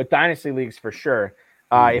 but dynasty leagues for sure.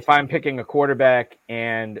 If I'm picking a quarterback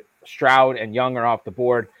and Stroud and Young are off the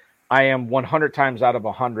board, I am 100 times out of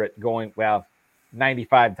 100 going,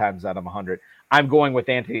 95 times out of 100. I'm going with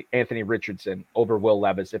Anthony Richardson over Will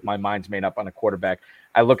Levis if my mind's made up on a quarterback.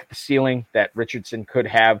 I look at the ceiling that Richardson could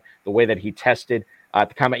have, the way that he tested at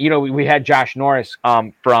the comment. We had Josh Norris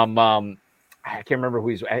from I can't remember who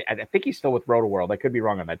he's. I think he's still with RotoWorld. I could be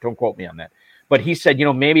wrong on that. Don't quote me on that. But he said,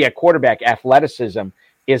 maybe at quarterback, athleticism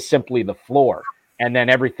is simply the floor. And then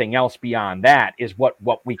everything else beyond that is what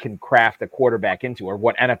we can craft a quarterback into, or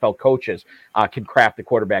what NFL coaches can craft a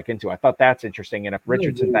quarterback into. I thought that's interesting. And if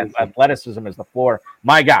Richardson's athleticism is the floor,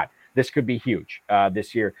 my God, this could be huge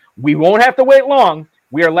this year. We won't have to wait long.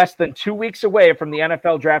 We are less than 2 weeks away from the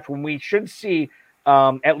NFL draft, when we should see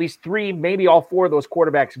at least 3, maybe all 4 of those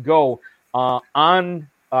quarterbacks go in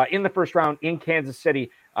the first round in Kansas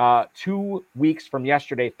City 2 weeks from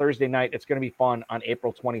yesterday, Thursday night. It's going to be fun on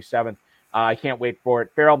April 27th. I can't wait for it.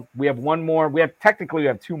 Farrell, we have one more. We have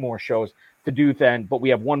 2 more shows to do then, but we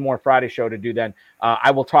have one more Friday show to do then.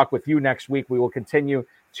 I will talk with you next week. We will continue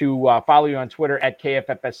to follow you on Twitter at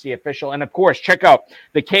KFFSC Official. And, of course, check out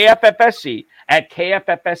the KFFSC at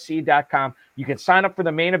KFFSC.com. You can sign up for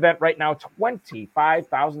the main event right now.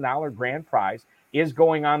 $25,000 grand prize is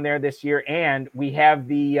going on there this year. And we have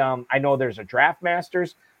the I know there's a Draft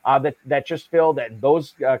Masters that just filled, and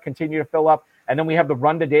those continue to fill up. And then we have the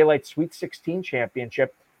Run to Daylight Sweet 16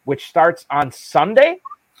 Championship, which starts on Sunday.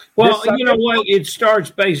 Well, you know what? It starts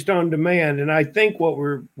based on demand. And I think what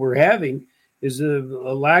we're having is a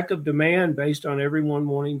lack of demand based on everyone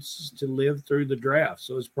wanting to live through the draft.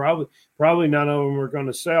 So it's probably none of them are going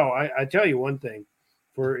to sell. I tell you one thing,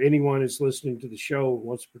 for anyone that's listening to the show and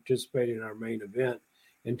wants to participate in our main event,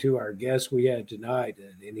 and to our guests we had tonight,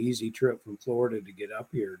 an easy trip from Florida to get up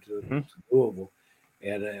here to Louisville.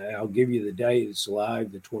 And I'll give you the date. It's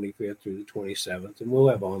live the 25th through the 27th, and we'll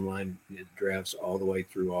have online drafts all the way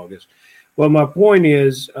through August. Well, my point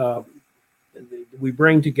is we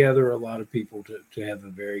bring together a lot of people to have a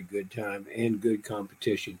very good time and good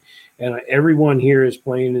competition. And everyone here is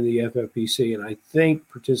playing in the FFPC, and I think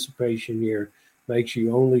participation here makes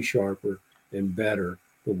you only sharper and better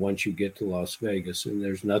once you get to Las Vegas. And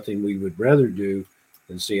there's nothing we would rather do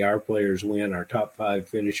and see our players win, our top 5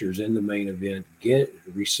 finishers in the main event,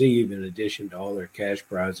 receive, in addition to all their cash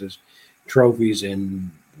prizes, trophies,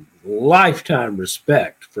 and lifetime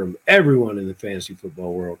respect from everyone in the fantasy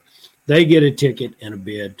football world. They get a ticket and a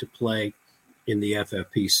bid to play in the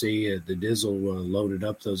FFPC. The Dizzle loaded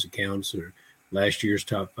up those accounts, or last year's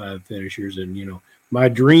top 5 finishers. And, my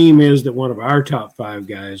dream is that one of our top 5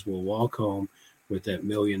 guys will walk home with that $1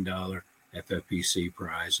 million FFPC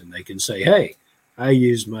prize, and they can say, hey, I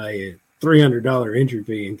used my $300 entry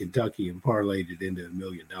fee in Kentucky and parlayed it into $1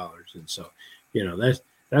 million. And so,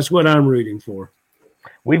 that's what I'm rooting for.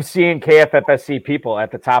 We've seen KFFSC people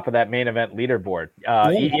at the top of that main event leaderboard.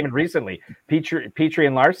 Even recently, Petrie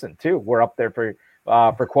and Larson too were up there for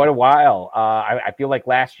quite a while. I feel like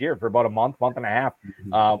last year, for about a month and a half,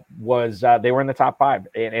 they were in the top 5,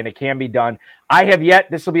 and it can be done. I have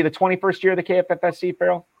yet. This will be the 21st year of the KFFSC,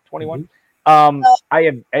 Farrell. 21. I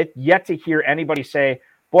have yet to hear anybody say,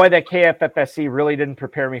 boy, that KFFSC really didn't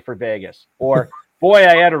prepare me for Vegas, or boy,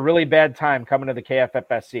 I had a really bad time coming to the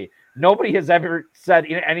KFFSC. Nobody has ever said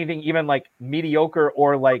anything even like mediocre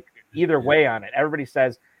or like either way on it. Everybody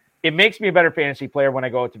says, it makes me a better fantasy player when I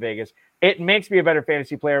go out to Vegas. It makes me a better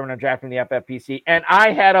fantasy player when I'm drafting the FFPC. And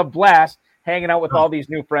I had a blast hanging out with all these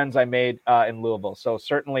new friends I made in Louisville. So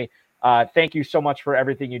certainly, thank you so much for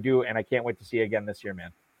everything you do, and I can't wait to see you again this year,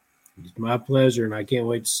 man. It's my pleasure, and I can't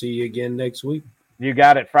wait to see you again next week. You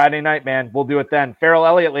got it. Friday night, man. We'll do it then. Farrell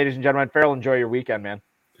Elliott, ladies and gentlemen. Farrell, enjoy your weekend, man.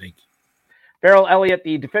 Thank you. Farrell Elliott,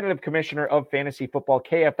 the definitive commissioner of fantasy football,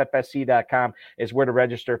 KFFSC.com is where to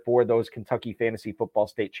register for those Kentucky Fantasy Football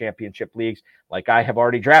State Championship Leagues, like I have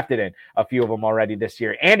already drafted in a few of them already this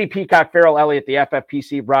year. Andy Peacock, Farrell Elliott, the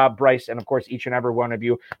FFPC, Rob, Bryce, and of course, each and every one of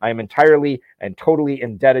you. I am entirely and totally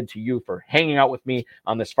indebted to you for hanging out with me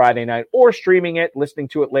on this Friday night or streaming it, listening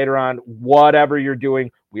to it later on, whatever you're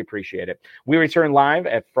doing. We appreciate it. We return live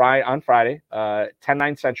on Friday,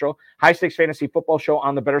 10/9 Central. High Stakes Fantasy Football Show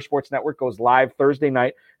on the Better Sports Network goes live Thursday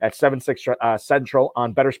night at 7/6 Central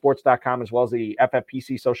on bettersports.com, as well as the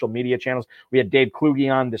FFPC social media channels. We had Dave Kluge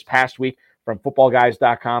on this past week from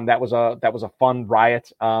footballguys.com. That was a fun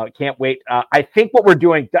riot. Can't wait. I think what we're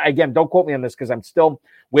doing, again, don't quote me on this because I'm still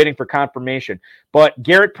waiting for confirmation, but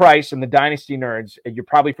Garrett Price and the Dynasty Nerds, you're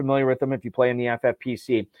probably familiar with them if you play in the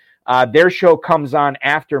FFPC. Their show comes on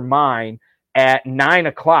after mine at 9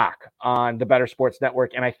 o'clock on the Better Sports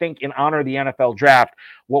Network. And I think in honor of the NFL draft,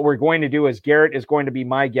 what we're going to do is Garrett is going to be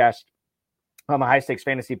my guest on the High Stakes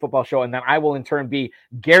Fantasy Football Show, and then I will in turn be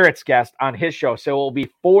Garrett's guest on his show. So it will be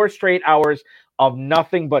 4 straight hours of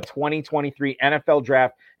nothing but 2023 NFL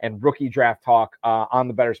draft and rookie draft talk on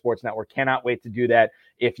the Better Sports Network. Cannot wait to do that.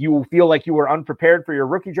 If you feel like you were unprepared for your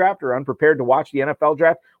rookie draft or unprepared to watch the NFL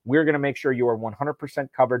draft, we're going to make sure you are 100%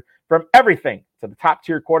 covered from everything to the top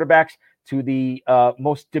tier quarterbacks to the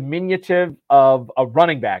most diminutive of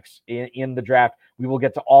running backs in the draft. We will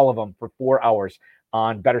get to all of them for 4 hours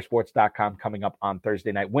on bettersports.com coming up on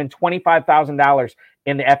Thursday night. Win $25,000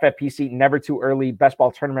 in the FFPC Never Too Early Best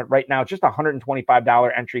Ball Tournament right now. Just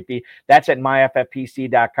 $125 entry fee. That's at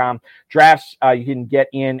myffpc.com. Drafts, you can get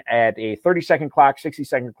in at a 30-second clock,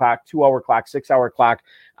 60-second clock, 2-hour clock, 6-hour clock.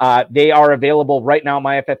 They are available right now at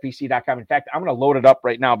myffpc.com. In fact, I'm going to load it up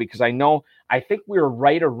right now because I think we're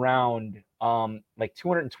right around like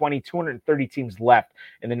 220, 230 teams left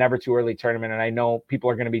in the Never Too Early tournament. And I know people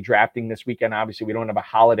are going to be drafting this weekend. Obviously, we don't have a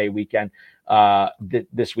holiday weekend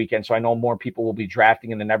this weekend. So I know more people will be drafting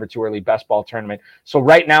in the Never Too Early Best Ball tournament. So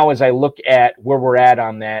right now, as I look at where we're at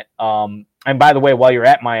on that, and by the way, while you're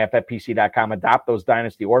at myffpc.com, adopt those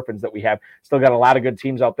Dynasty Orphans that we have. Still got a lot of good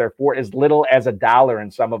teams out there for as little as $1 in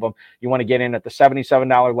some of them. You want to get in at the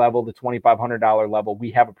 $77 level, the $2,500 level. We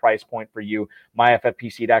have a price point for you,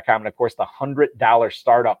 myffpc.com. And of course, the $100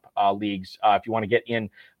 startup leagues. If you want to get in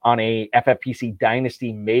on a FFPC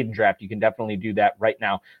Dynasty maiden draft, you can definitely do that right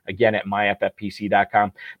now. Again, at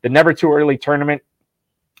myffpc.com. The Never Too Early tournament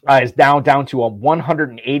is down to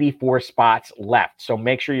 184 spots left. So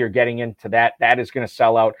make sure you're getting into that. That is going to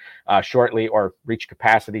sell out shortly, or reach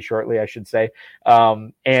capacity shortly, I should say.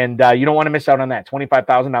 And you don't want to miss out on that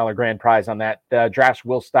 $25,000 grand prize on that. The drafts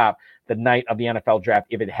will stop the night of the NFL draft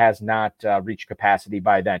if it has not reached capacity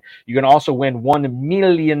by then. You can also win $1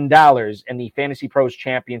 million in the Fantasy Pros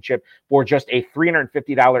Championship for just a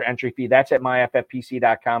 $350 entry fee. That's at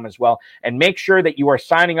myffpc.com as well. And make sure that you are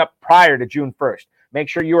signing up prior to June 1st. Make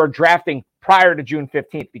sure you are drafting prior to June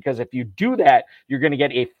 15th, because if you do that, you're going to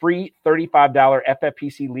get a free $35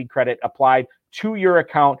 FFPC league credit applied to your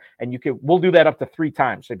account, and we'll do that up to 3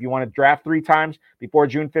 times. So if you want to draft 3 times before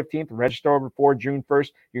June 15th and register before June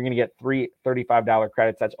 1st, you're going to get 3 $35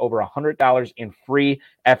 credits. That's over $100 in free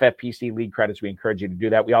FFPC league credits. We encourage you to do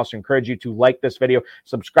that. We also encourage you to like this video,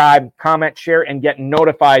 subscribe, comment, share, and get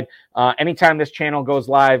notified anytime this channel goes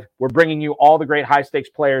live. We're bringing you all the great high stakes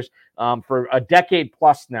players for a decade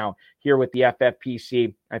plus now here with the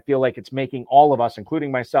FFPC. I feel like it's making all of us,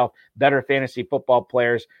 including myself, better fantasy football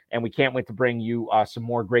players, and we can't wait to bring you some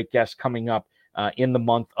more great guests coming up in the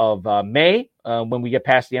month of May when we get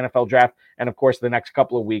past the NFL draft, and of course the next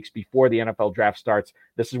couple of weeks before the NFL draft starts.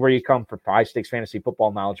 This is where you come for high stakes fantasy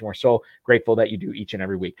football knowledge, and we're so grateful that you do each and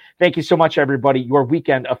every week. Thank you so much, everybody. Your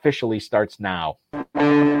weekend officially starts now.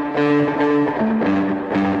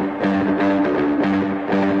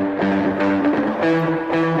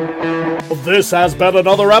 This has been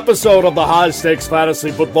another episode of the High Stakes Fantasy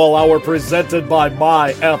Football Hour presented by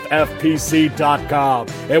myffpc.com.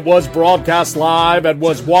 It was broadcast live and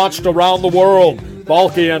was watched around the world.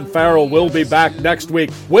 Balky and Farrell will be back next week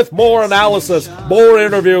with more analysis, more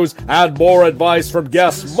interviews, and more advice from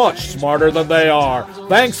guests much smarter than they are.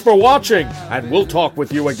 Thanks for watching, and we'll talk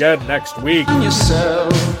with you again next week.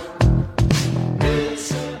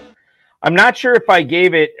 I'm not sure if I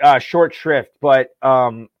gave it short shrift, but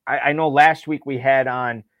I know last week we had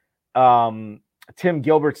on Tim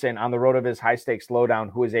Gilbertson on the RotoViz High Stakes Lowdown,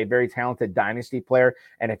 who is a very talented Dynasty player.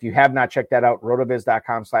 And if you have not checked that out,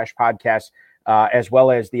 rotoviz.com/podcast. as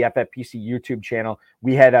well as the FFPC YouTube channel.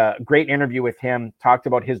 We had a great interview with him, talked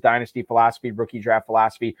about his dynasty philosophy, rookie draft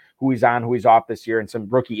philosophy, who he's on, who he's off this year, and some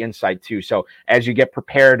rookie insight too. So as you get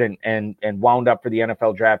prepared and wound up for the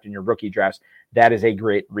NFL draft and your rookie drafts, that is a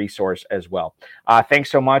great resource as well. Thanks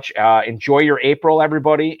so much. Enjoy your April,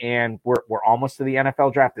 everybody. And we're almost to the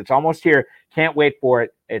NFL draft. It's almost here. Can't wait for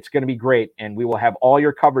it. It's going to be great. And we will have all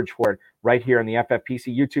your coverage for it right here on the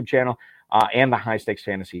FFPC YouTube channel and the High Stakes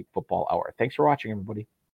Fantasy Football Hour. Thanks for watching, everybody.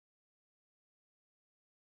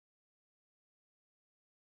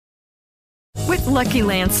 With Lucky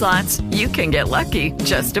Land Slots, you can get lucky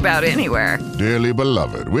just about anywhere. Dearly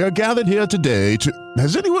beloved, we are gathered here today to...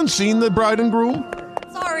 Has anyone seen the bride and groom?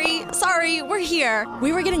 Sorry, we're here.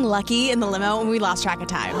 We were getting lucky in the limo and we lost track of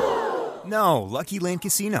time. No, Lucky Land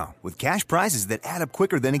Casino, with cash prizes that add up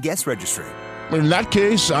quicker than a guest registry. In that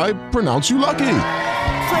case, I pronounce you lucky.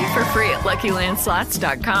 Play for free at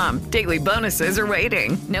LuckyLandSlots.com. Daily bonuses are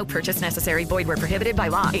waiting. No purchase necessary. Void where prohibited by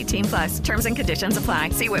law. 18+. Terms and conditions apply.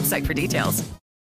 See website for details.